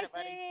a Okay, minute,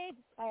 buddy. Steve.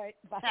 All right.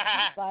 Bye.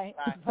 Bye.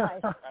 Bye.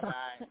 Bye-bye.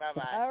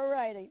 Bye-bye. All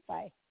righty.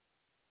 Bye.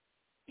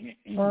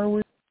 Are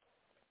we?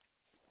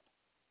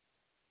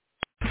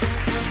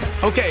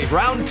 Okay,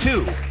 round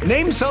two.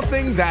 Name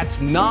something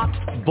that's not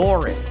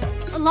boring.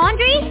 A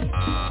laundry?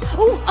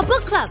 Ooh, a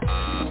book club.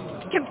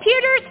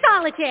 Computer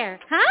solitaire,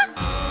 huh?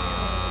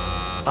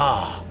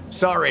 Ah,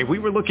 sorry, we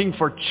were looking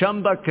for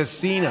Chumba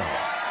Casino.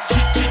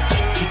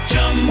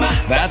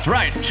 That's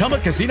right.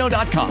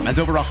 ChumbaCasino.com has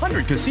over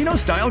 100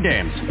 casino-style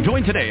games.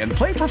 Join today and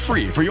play for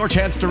free for your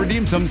chance to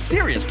redeem some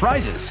serious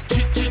prizes.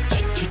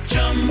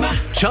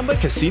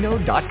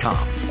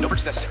 ChumbaCasino.com. No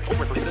purchase necessary. Void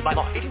where prohibited by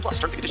law. 18+.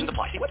 Terms and conditions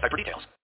apply. See website for details.